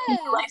yes.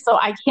 So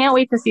I can't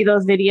wait to see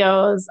those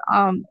videos.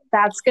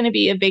 That's going to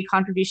be a big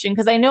contribution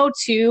because I know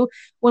too,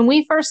 when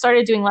we first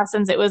started doing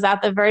lessons, it was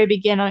at the very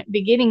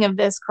beginning of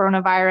this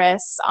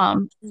coronavirus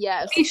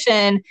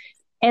situation,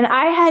 and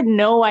I had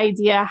no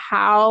idea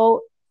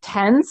how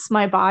tense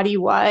my body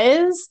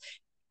was.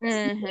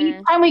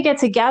 Each time we get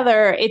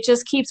together, it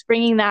just keeps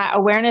bringing that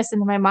awareness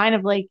into my mind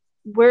of like,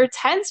 we're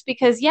tense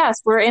because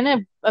yes, we're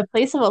in a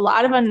place of a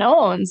lot of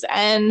unknowns,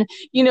 and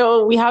you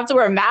know, we have to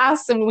wear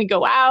masks and when we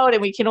go out,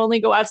 and we can only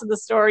go out to the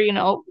store, you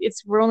know,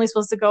 we're only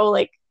supposed to go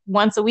like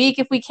once a week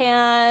if we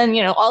can,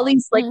 you know, all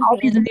these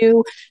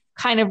new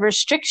kind of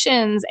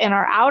restrictions in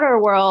our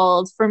outer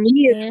world. For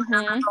me,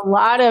 it's a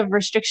lot of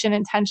restriction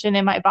and tension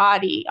in my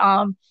body.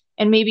 And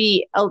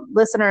maybe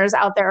listeners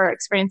out there are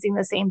experiencing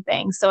the same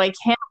thing. So I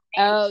can't.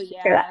 Oh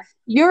yeah.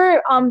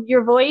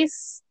 Your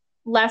voice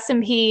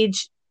lesson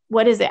page,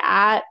 what is it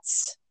at?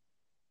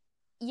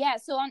 Yeah,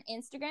 so on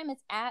Instagram,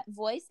 it's at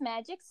Voice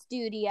Magic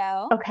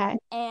Studio. Okay.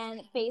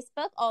 And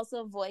Facebook,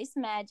 also Voice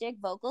Magic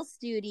Vocal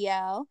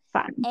Studio.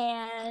 Fun.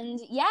 And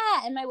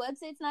yeah, and my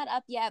website's not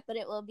up yet, but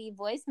it will be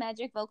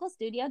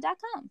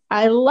voicemagicvocalstudio.com.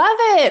 I love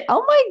it.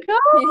 Oh my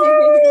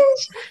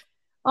gosh.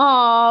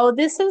 Oh,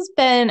 this has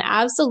been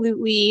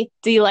absolutely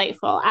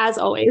delightful, as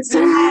always.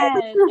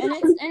 Yes.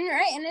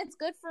 and it's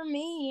good for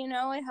me, you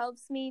know, it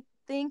helps me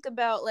think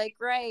about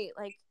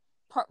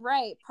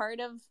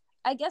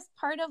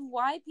part of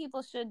why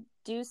people should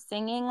do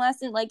singing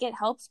lessons. Like, it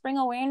helps bring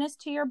awareness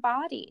to your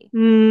body.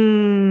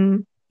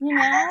 You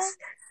know?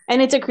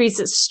 And it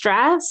decreases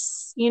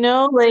stress, you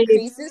know, like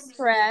decreases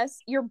stress.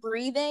 Your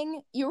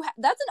breathing,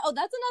 that's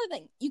another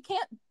thing. You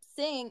can't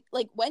sing,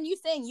 like when you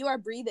sing, you are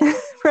breathing.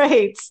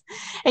 Right.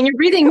 And you're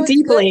breathing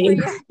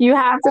deeply. You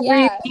have to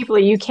breathe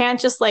deeply. You can't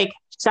just like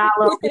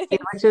shallow breathing,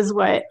 which is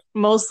what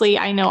mostly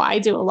I know I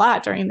do a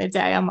lot during the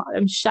day.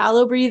 I'm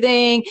shallow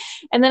breathing,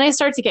 and then I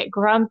start to get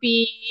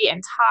grumpy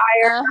and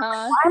tired.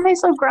 Why am I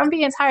so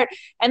grumpy and tired?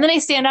 And then I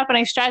stand up and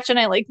I stretch and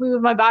I like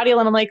move my body, and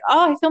I'm like,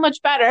 oh, I feel much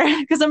better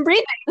because I'm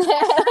breathing.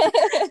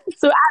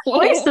 So add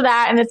voice to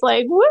that, and it's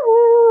like, woo,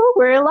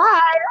 we're alive.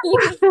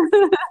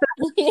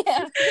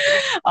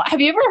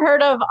 Have you ever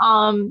heard of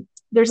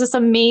there's this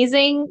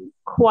amazing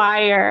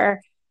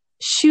choir?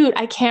 Shoot,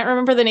 I can't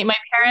remember the name. My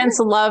parents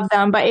love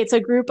them, but it's a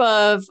group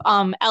of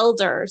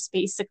elders,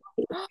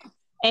 basically.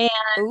 And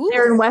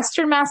they're in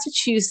Western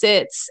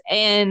Massachusetts,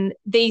 and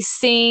they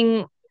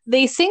sing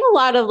a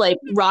lot of like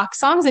rock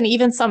songs and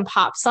even some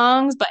pop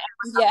songs, but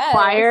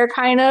choir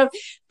kind of.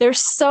 They're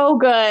so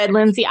good,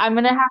 Lindsay. I'm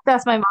going to have to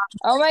ask my mom.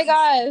 Oh my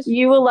gosh.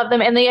 You will love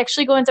them. And they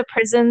actually go into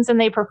prisons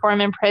and they perform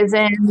in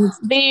prisons.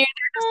 They're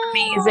just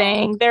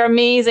amazing. They're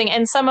amazing.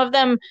 And some of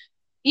them,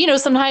 you know,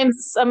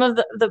 sometimes some of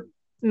the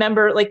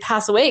member like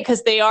pass away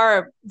because they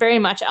are very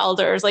much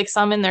elders, like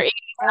some in their 80s,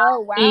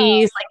 Oh, wow.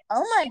 80s, like,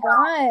 Oh my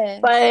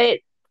God. but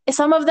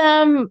some of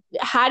them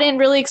hadn't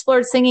really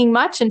explored singing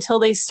much until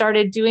they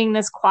started doing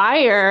this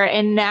choir,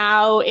 and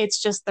now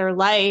it's just their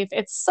life.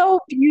 It's so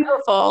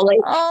beautiful. Like,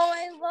 Oh,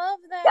 I love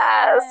that.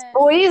 yes,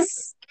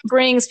 voice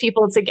brings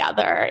people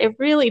together. It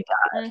really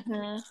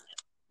does.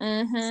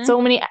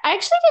 So many. I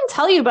actually didn't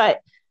tell you,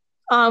 but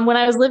when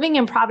I was living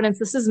in Providence,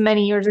 this is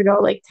many years ago,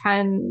 like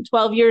 10,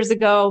 12 years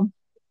ago.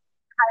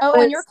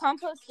 And you're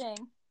composting.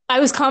 I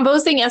was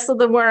composting, yes, of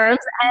the worms.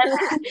 And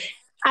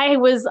I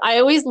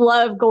always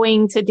love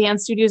going to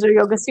dance studios or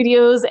yoga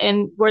studios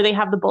and where they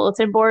have the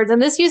bulletin boards.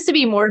 And this used to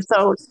be more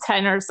so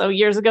 10 or so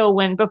years ago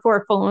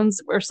before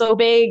phones were so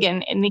big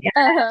and the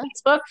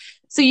Facebook.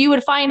 So you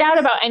would find out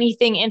about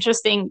anything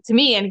interesting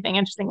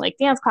like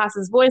dance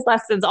classes, voice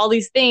lessons, all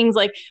these things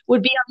like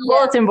would be on the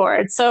bulletin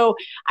board. So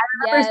I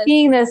remember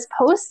seeing this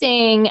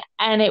posting,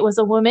 and it was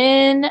a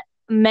woman,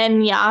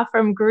 Menya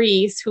from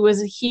Greece, who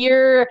was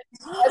here.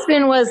 Her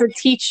husband was a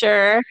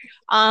teacher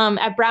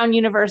at Brown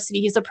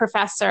University. He's a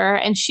professor,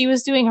 and she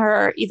was doing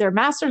her either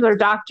master's or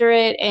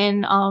doctorate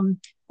in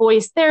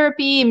voice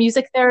therapy,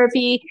 music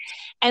therapy.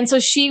 And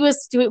so she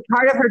was doing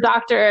part of her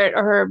doctorate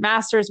or her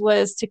master's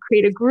was to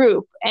create a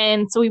group.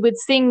 And so we would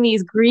sing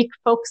these Greek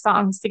folk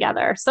songs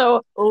together.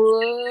 So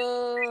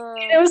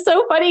it was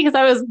so funny because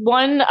I was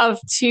one of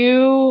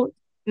two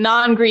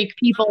non-Greek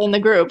people in the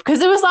group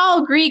because it was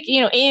all Greek,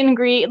 in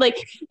Greek,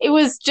 like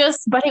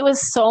but it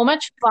was so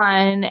much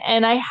fun.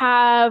 And I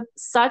have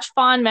such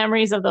fond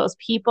memories of those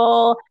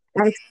people,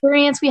 that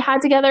experience we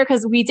had together,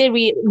 because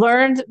we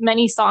learned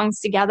many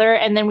songs together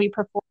and then we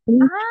performed.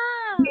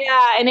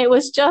 Yeah, and it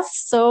was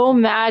just so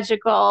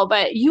magical.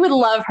 But you would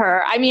love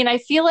her. I mean, I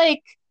feel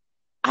like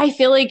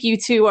you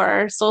two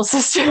are soul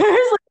sisters.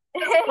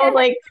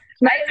 Like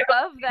I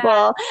love that.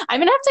 Well, I'm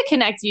gonna have to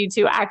connect you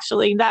two,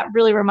 actually. That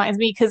really reminds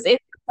me, because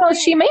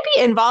she may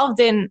be involved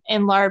in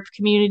LARP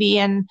community,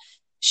 and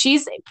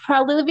she's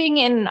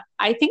probably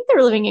I think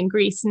they're living in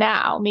Greece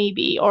now,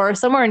 maybe, or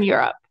somewhere in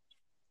Europe.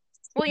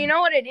 Well, you know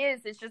what it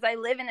is? It's just I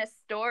live in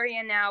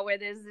Astoria now, where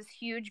there's this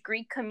huge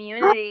Greek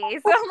community. So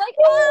I'm like,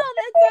 oh,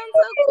 that sounds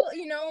so cool.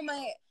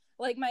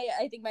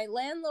 I think my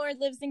landlord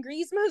lives in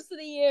Greece most of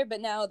the year, but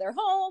now they're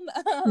home.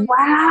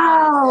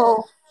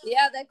 Wow.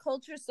 Yeah, that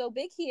culture is so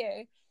big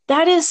here.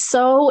 That is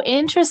so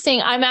interesting.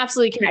 I'm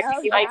absolutely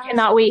connected to you. I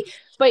cannot wait.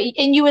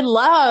 And you would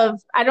love,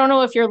 I don't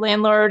know if your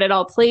landlord at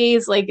all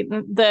plays, like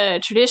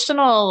the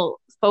traditional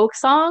folk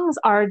songs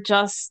are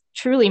just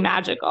truly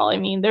magical. I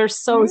mean, they're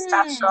so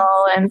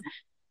special. And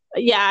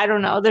yeah, I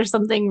don't know. There's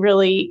something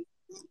really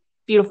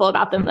beautiful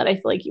about them that I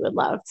feel like you would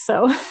love.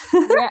 So,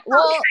 yeah.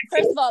 Well,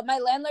 first of all, my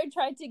landlord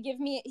tried to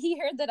he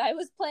heard that I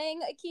was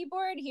playing a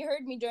keyboard. He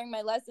heard me during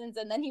my lessons,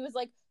 and then he was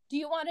like, "Do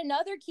you want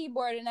another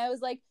keyboard?" And I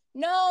was like,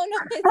 no,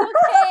 it's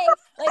okay.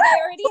 Like, I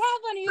already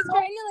have one. He was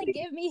trying to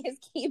give me his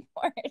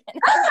keyboard,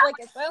 and I was like,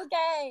 it's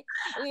okay.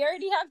 We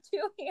already have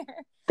two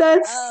here.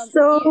 That's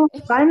so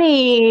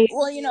funny.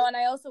 Well,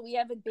 and we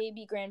have a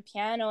baby grand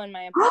piano in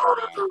my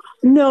apartment.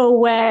 No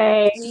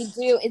way. We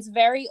do. It's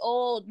very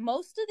old.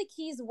 Most of the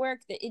keys work.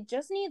 It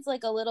just needs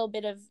like a little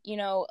bit of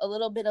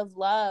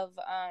love.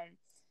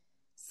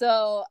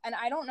 So, and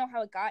I don't know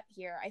how it got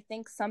here. I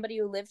think somebody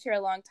who lived here a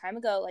long time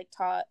ago,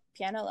 taught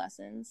piano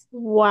lessons.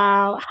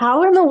 Wow.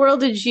 How in the world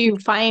did you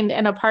find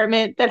an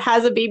apartment that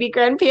has a baby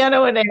grand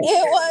piano in it?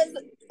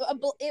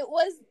 It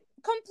was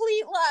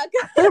complete luck.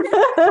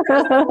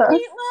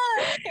 Complete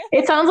luck.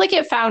 It sounds like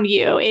it found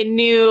you. It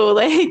knew,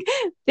 I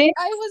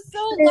was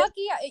so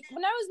lucky.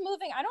 When I was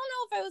moving, I don't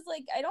know if I was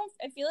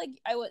I feel like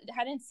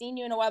hadn't seen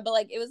you in a while,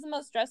 but it was the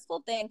most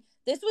stressful thing.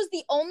 This was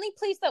the only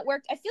place that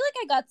worked. I feel like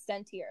I got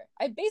sent here.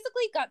 I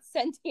basically got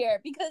sent here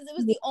because it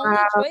was the only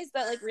choice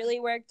that really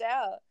worked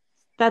out.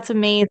 That's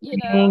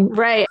amazing.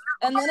 Right.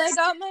 And then I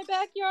got my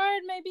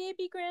backyard, my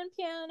baby grand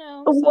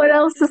piano. What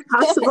else is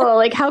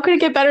possible? How could it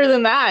get better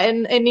than that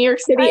in New York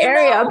City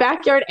area? A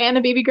backyard and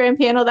a baby grand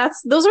piano.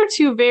 Those are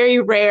two very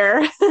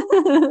rare. They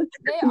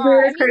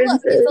are. I mean,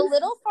 look, it's a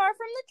little far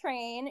from the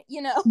train,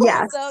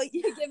 Yes. So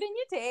you give and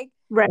you take.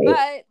 Right.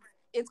 But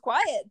it's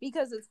quiet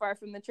because it's far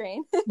from the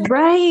train.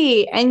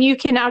 Right. And you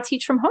can now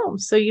teach from home,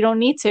 so you don't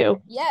need to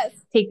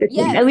take the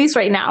train, at least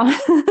right now.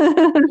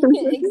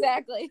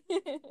 Exactly.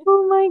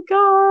 Oh my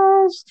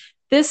gosh.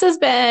 This has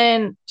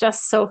been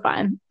just so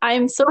fun.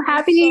 I'm so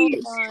happy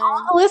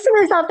all the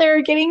listeners out there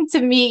are getting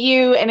to meet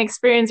you and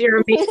experience your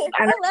amazing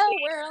Hello,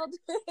 world.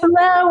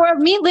 Hello, world.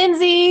 Meet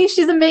Lindsay.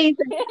 She's amazing.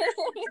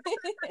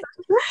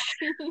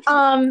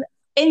 And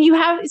you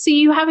have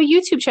a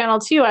YouTube channel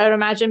too, I would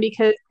imagine,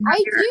 because I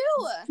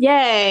do.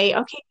 Yay.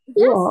 Okay,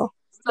 cool.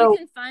 Yes. So you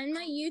can find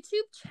my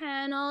YouTube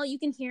channel. You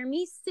can hear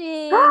me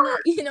sing. I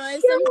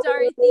have some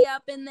Dorothy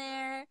up in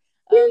there.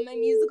 My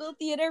musical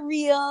theater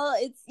reel.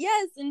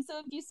 And so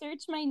if you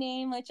search my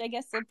name, which I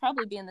guess will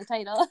probably be in the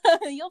title,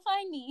 you'll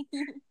find me.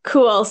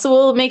 Cool. So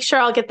we'll make sure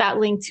I'll get that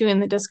link too in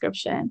the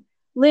description.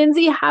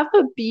 Lindsay, have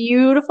a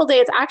beautiful day.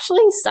 It's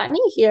actually sunny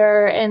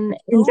here in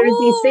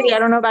Jersey City. I Ooh,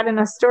 don't know about in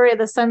Astoria.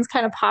 The sun's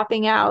kind of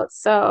popping out.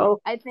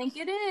 So I think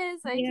it is.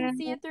 I can yeah.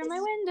 see it through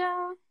my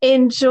window.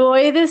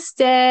 Enjoy this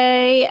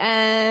day.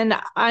 And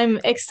I'm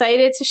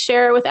excited to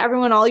share with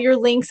everyone all your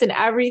links and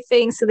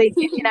everything so they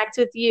can connect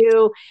with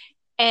you.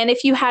 And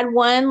if you had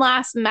one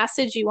last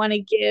message you want to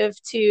give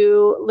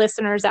to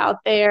listeners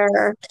out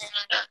there,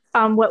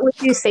 what would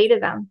you say to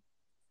them?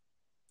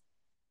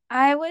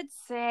 I would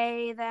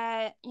say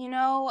that,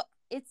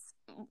 it's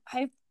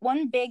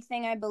one big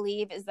thing I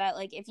believe is that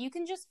like if you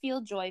can just feel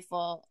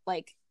joyful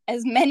like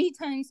as many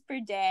times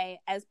per day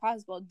as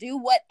possible, do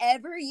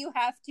whatever you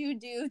have to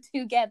do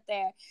to get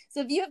there.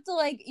 So if you have to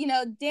like,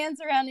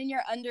 dance around in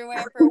your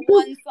underwear for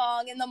one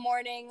song in the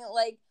morning,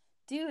 like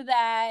do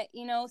that,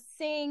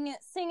 sing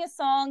a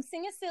song,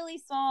 sing a silly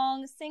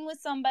song, sing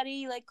with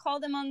somebody, like call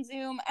them on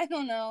Zoom. I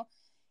don't know.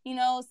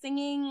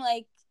 Singing,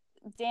 like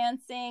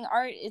dancing,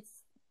 art, it's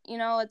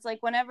like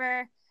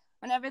whenever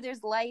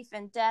there's life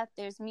and death,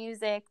 there's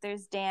music,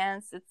 there's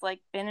dance. It's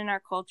like been in our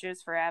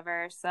cultures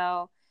forever.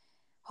 So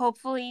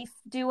hopefully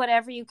do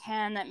whatever you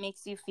can that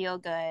makes you feel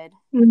good.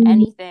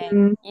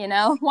 Anything,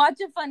 Mhm.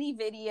 watch a funny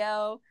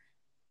video,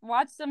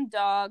 watch some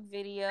dog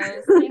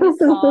videos, sing a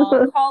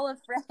song, call a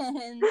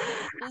friend,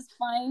 just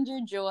find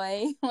your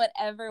joy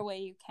whatever way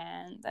you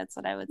can. That's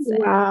what I would say.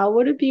 Wow,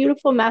 what a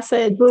beautiful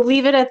message. We'll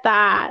leave it at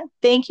that.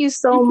 Thank you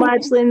so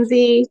much,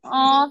 Lindsay.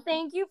 Oh,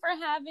 thank you for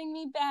having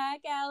me back,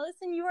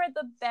 Allison. You are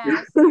the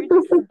best. You're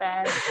just the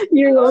best.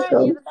 You're You are. You're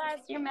welcome. the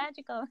best. You're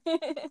magical.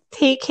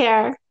 Take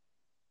care.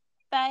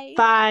 Bye.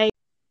 Bye.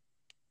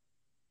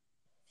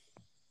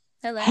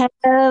 Hello.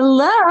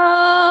 Hello.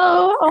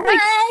 Oh my,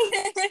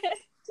 Hi.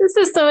 this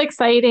is so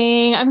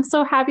exciting. I'm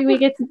so happy we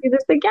get to do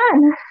this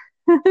again.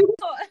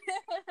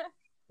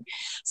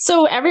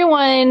 So,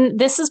 everyone,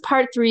 this is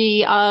part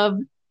 3 of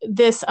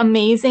this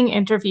amazing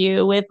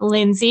interview with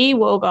Lindsay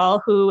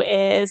Wolgel, who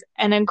is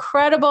an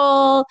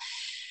incredible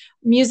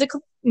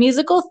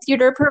musical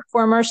theater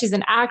performer. She's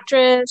an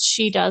actress.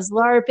 She does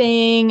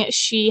Larping.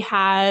 She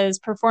has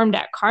performed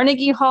at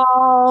Carnegie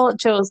Hall,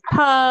 Joe's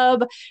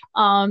Pub.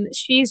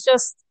 She's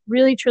just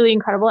really, truly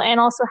incredible, and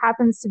also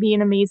happens to be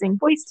an amazing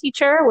voice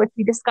teacher, which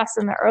we discussed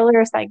in the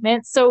earlier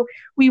segment. So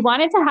we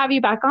wanted to have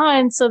you back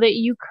on so that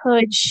you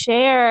could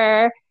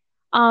share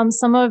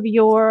some of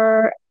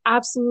your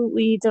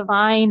absolutely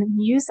divine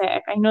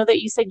music. I know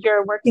that you said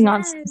you're working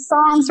on some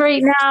songs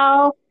right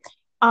now.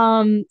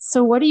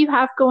 So what do you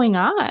have going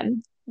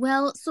on?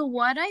 Well, so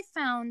what I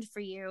found for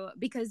you,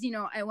 because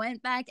I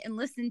went back and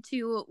listened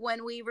to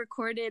when we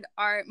recorded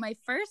my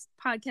first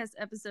podcast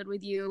episode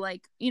with you,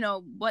 like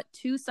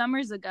 2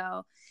 summers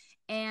ago,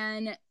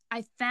 and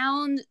I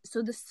found,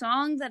 so the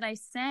song that I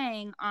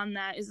sang on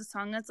that is a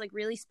song that's like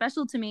really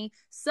special to me.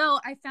 So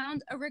I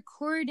found a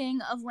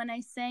recording of when I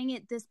sang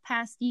it this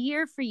past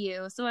year for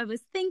you. So I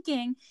was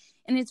thinking,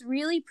 and it's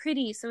really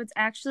pretty. So it's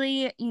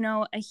actually,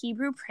 a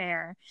Hebrew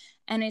prayer,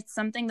 and it's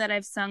something that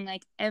I've sung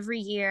like every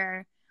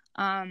year.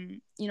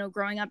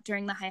 Growing up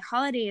during the high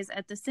holidays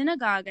at the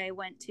synagogue I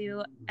went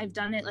to. I've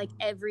done it like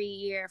every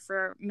year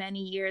for many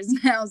years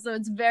now. So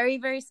it's very,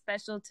 very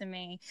special to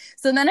me.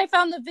 So then I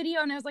found the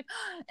video and I was like,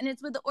 oh, and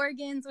it's with the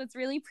organ. So it's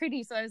really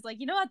pretty. So I was like,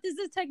 you know what? This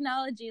is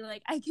technology.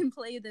 Like I can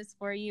play this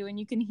for you and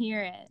you can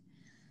hear it.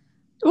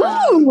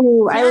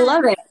 Ooh, I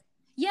love it.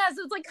 Yeah,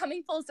 so it's like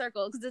coming full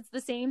circle because it's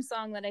the same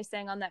song that I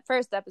sang on that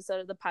first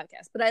episode of the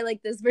podcast, but I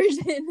like this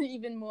version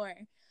even more.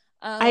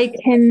 I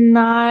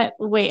cannot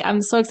wait.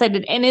 I'm so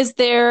excited. And is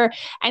there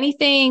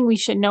anything we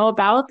should know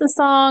about the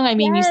song? I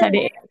mean, Yes. You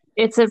said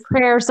it's a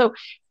prayer. So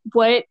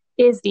what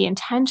is the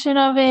intention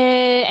of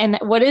it? And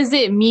what does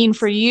it mean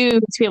for you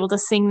to be able to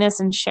sing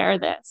this and share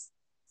this?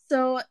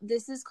 So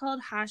this is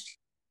called Hash.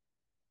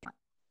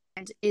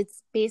 And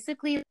it's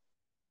basically,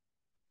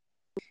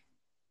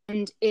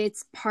 and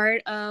it's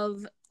part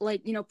of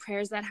like,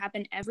 prayers that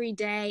happen every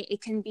day.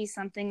 It can be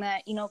something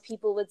that,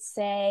 people would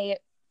say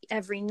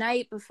every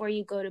night before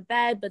you go to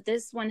bed, but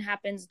this one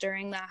happens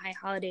during the high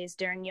holidays,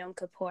 during Yom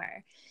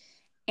Kippur.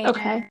 And,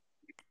 okay.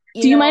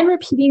 Do you mind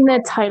repeating the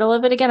title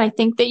of it again? I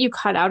think that you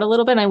cut out a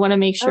little bit. And I want to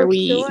make sure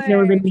we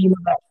know the name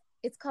of it.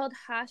 It's called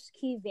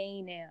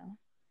Hashkivenu.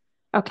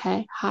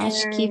 Okay.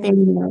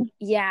 Hashkivenu.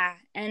 Yeah.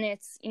 And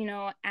it's,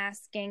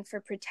 asking for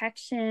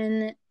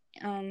protection.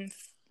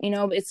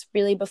 It's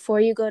really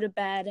before you go to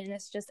bed, and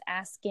it's just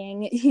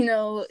asking,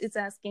 it's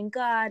asking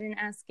God and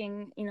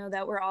asking,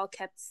 that we're all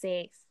kept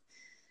safe.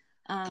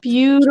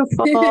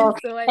 Beautiful.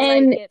 So I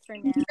and like it for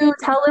now. You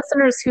tell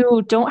listeners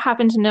who don't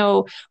happen to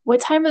know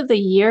what time of the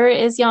year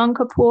is Yom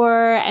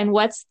Kippur and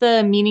what's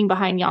the meaning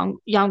behind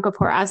Yom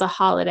Kippur as a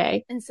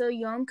holiday. And so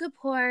Yom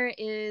Kippur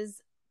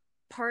is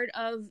part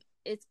of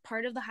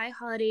the high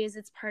holidays.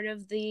 It's part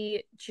of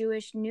the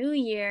Jewish New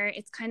Year.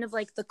 It's kind of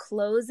like the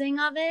closing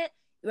of it.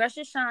 Rosh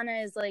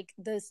Hashanah is like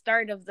the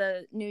start of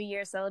the New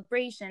Year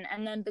celebration.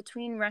 And then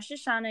between Rosh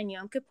Hashanah and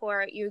Yom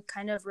Kippur, you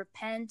kind of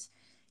repent,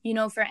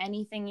 for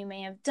anything you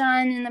may have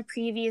done in the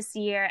previous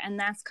year. And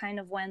that's kind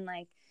of when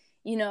like,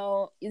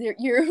 your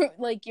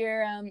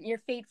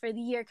fate for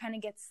the year kind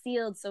of gets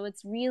sealed. So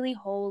it's really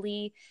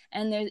holy,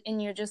 and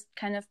you're just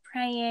kind of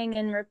praying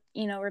and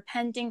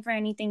repenting for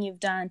anything you've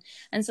done.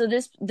 And so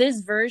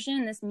this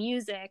version, this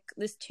music,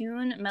 this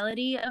tune,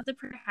 melody of the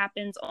prayer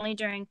happens only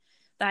during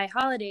the high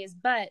holidays,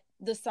 but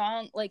the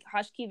song like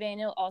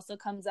Hashkivenu also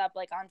comes up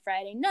like on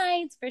Friday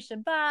nights for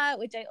Shabbat,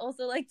 which I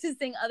also like to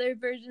sing other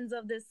versions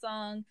of this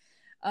song.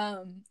 I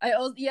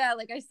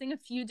sing a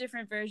few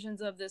different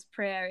versions of this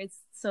prayer. It's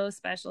so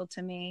special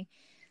to me.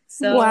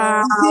 So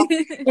wow.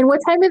 And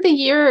what time of the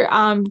year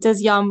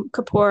does Yom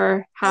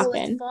Kippur happen?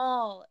 It's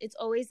fall. It's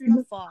always in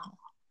the fall.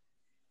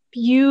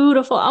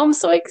 Beautiful. I'm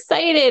so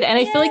excited. And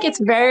I feel like it's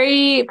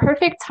very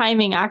perfect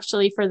timing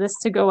actually for this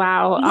to go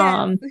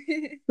out.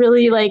 Yes.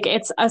 Really, like,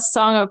 it's a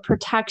song of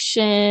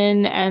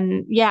protection,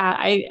 and yeah,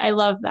 I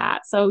love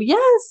that. So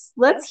yes,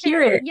 let's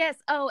hear it. Yes.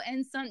 Oh,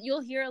 and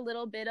you'll hear a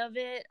little bit of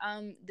it.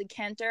 The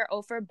cantor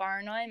Ofer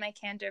Barnoy, my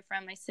cantor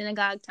from my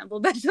synagogue, Temple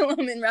Bet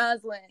Shalom in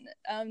Roslyn,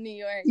 New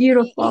York.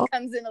 Beautiful. He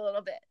comes in a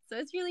little bit, so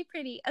it's really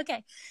pretty.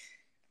 Okay,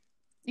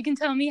 you can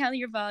tell me how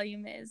your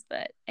volume is,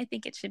 but I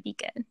think it should be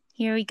good.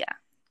 Here we go.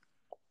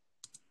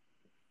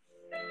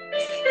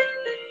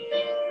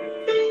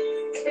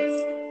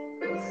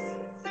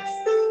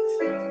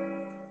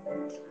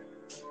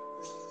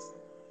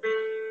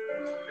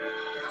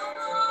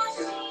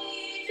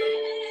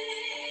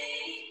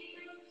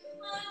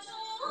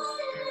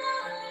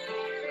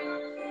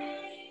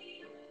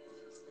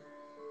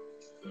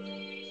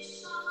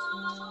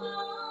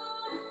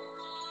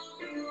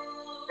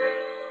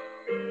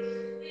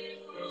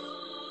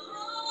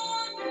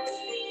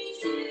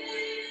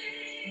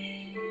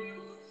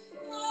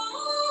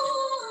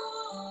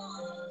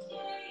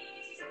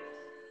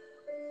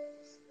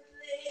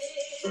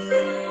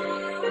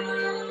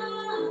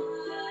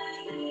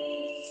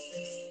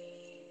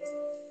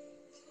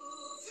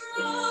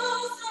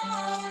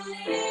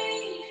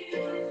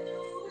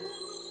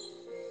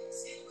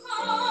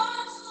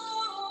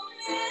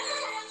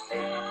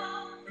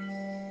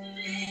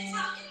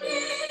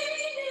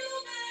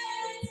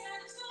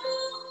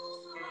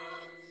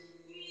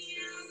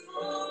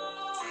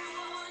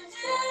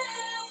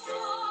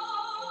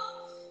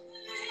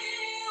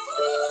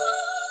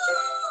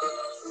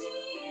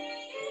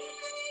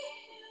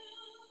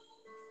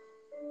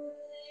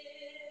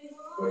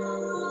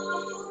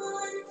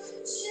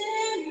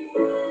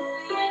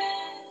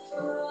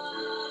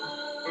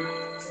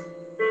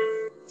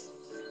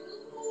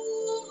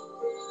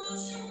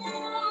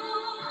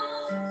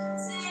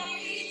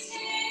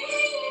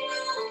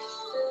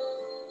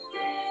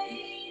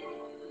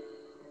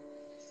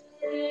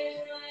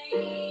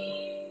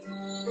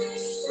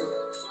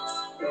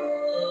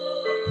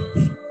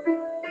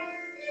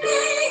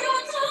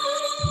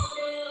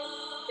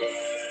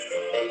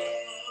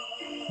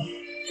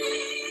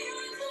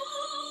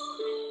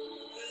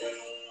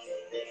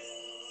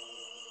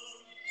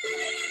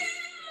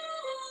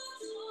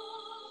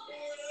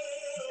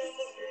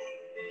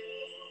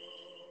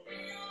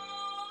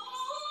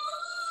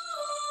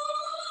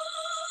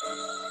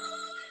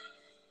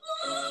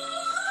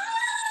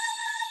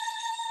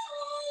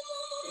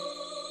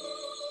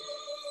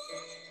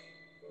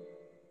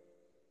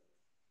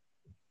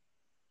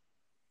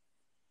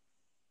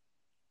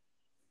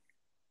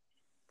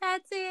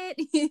 That's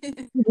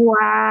it.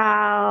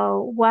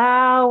 Wow.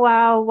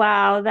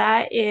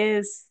 That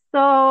is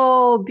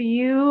so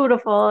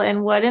beautiful.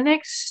 And what an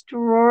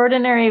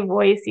extraordinary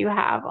voice you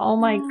have. Oh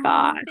my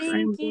gosh.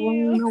 I'm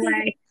blown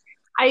away.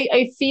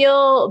 I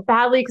feel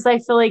badly because I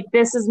feel like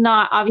this is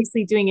not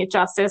obviously doing it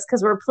justice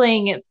because we're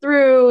playing it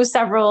through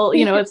several,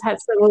 it's had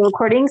several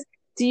recordings.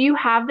 Do you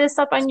have this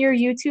up on your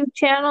YouTube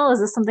channel? Is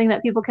this something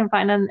that people can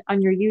find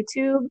on your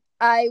YouTube?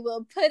 I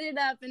will put it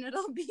up and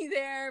it'll be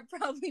there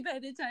probably by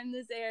the time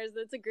this airs.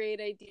 That's a great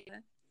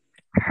idea.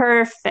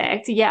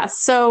 Perfect. Yes.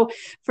 So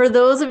for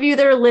those of you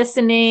that are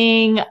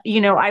listening,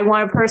 I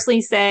want to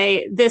personally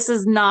say this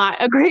is not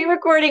a great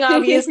recording.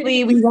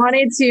 Obviously, we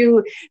wanted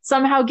to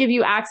somehow give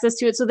you access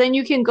to it. So then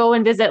you can go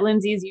and visit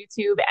Lindsay's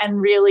YouTube and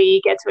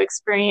really get to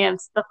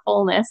experience the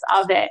fullness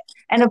of it.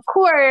 And of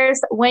course,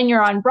 when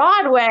you're on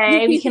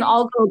Broadway, we can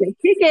all go get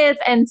tickets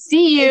and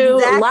see you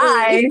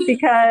live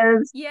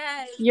because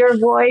your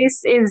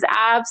voice is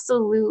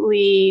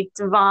absolutely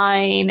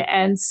divine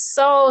and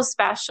so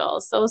special,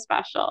 so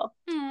special.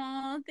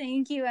 Oh,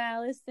 thank you,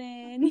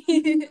 Allison.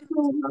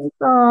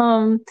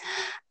 Awesome.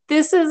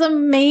 This is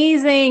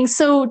amazing.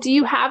 So do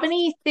you have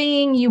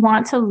anything you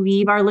want to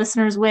leave our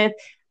listeners with?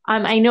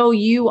 I know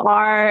you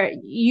are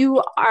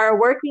a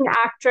working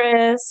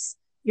actress.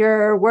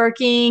 You're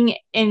working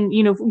in,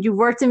 you've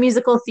worked in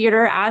musical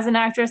theater as an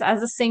actress,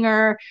 as a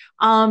singer.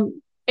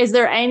 Is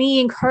there any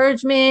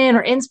encouragement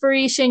or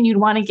inspiration you'd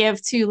want to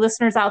give to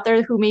listeners out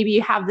there who maybe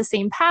have the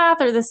same path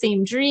or the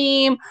same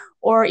dream,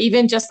 or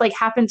even just like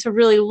happen to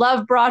really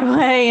love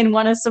Broadway and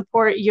want to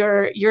support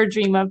your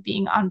dream of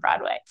being on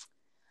Broadway?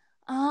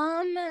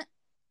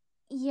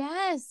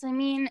 Yes. I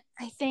mean,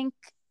 I think,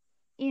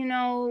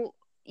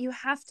 you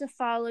have to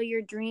follow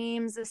your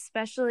dreams,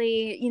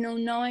 especially, you know,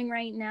 knowing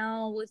right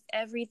now with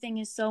everything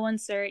is so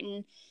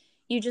uncertain.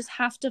 You just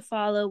have to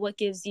follow what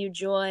gives you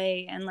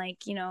joy and,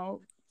 like, you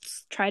know,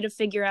 try to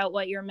figure out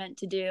what you're meant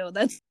to do.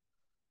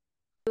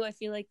 I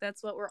feel like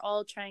that's what we're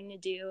all trying to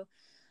do.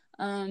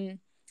 And,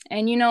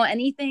 you know,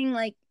 anything,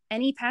 like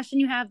any passion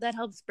you have that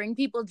helps bring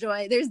people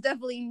joy, there's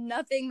definitely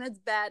nothing that's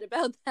bad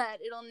about that.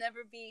 It'll never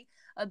be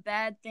a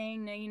bad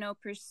thing to, you know,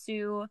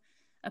 pursue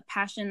a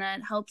passion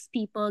that helps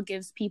people,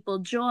 gives people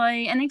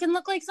joy. And it can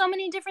look like so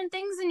many different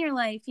things in your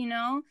life, you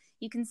know?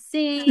 You can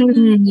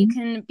sing, you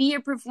can be a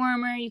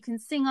performer, you can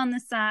sing on the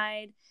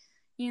side,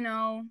 you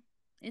know?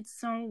 It's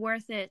so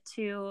worth it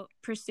to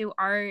pursue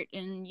art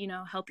and, you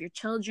know, help your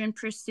children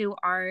pursue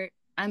art.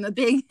 I'm a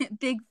big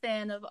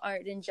fan of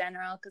art in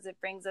general because it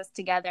brings us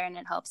together and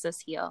it helps us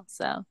heal.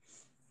 So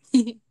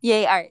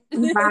yay, art.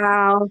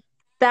 Wow.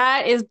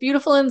 That is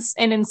beautiful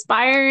and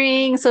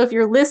inspiring. So if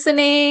you're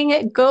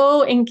listening,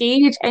 go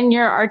engage in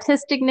your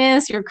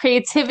artisticness, your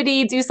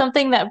creativity, do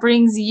something that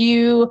brings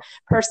you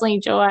personally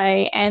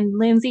joy. And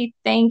Lindsay,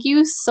 thank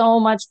you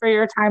so much for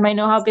your time. I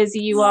know how busy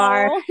you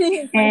are.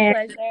 It's my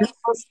pleasure.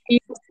 We'll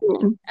speak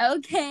soon.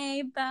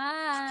 Okay,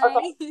 bye.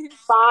 Okay,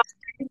 bye.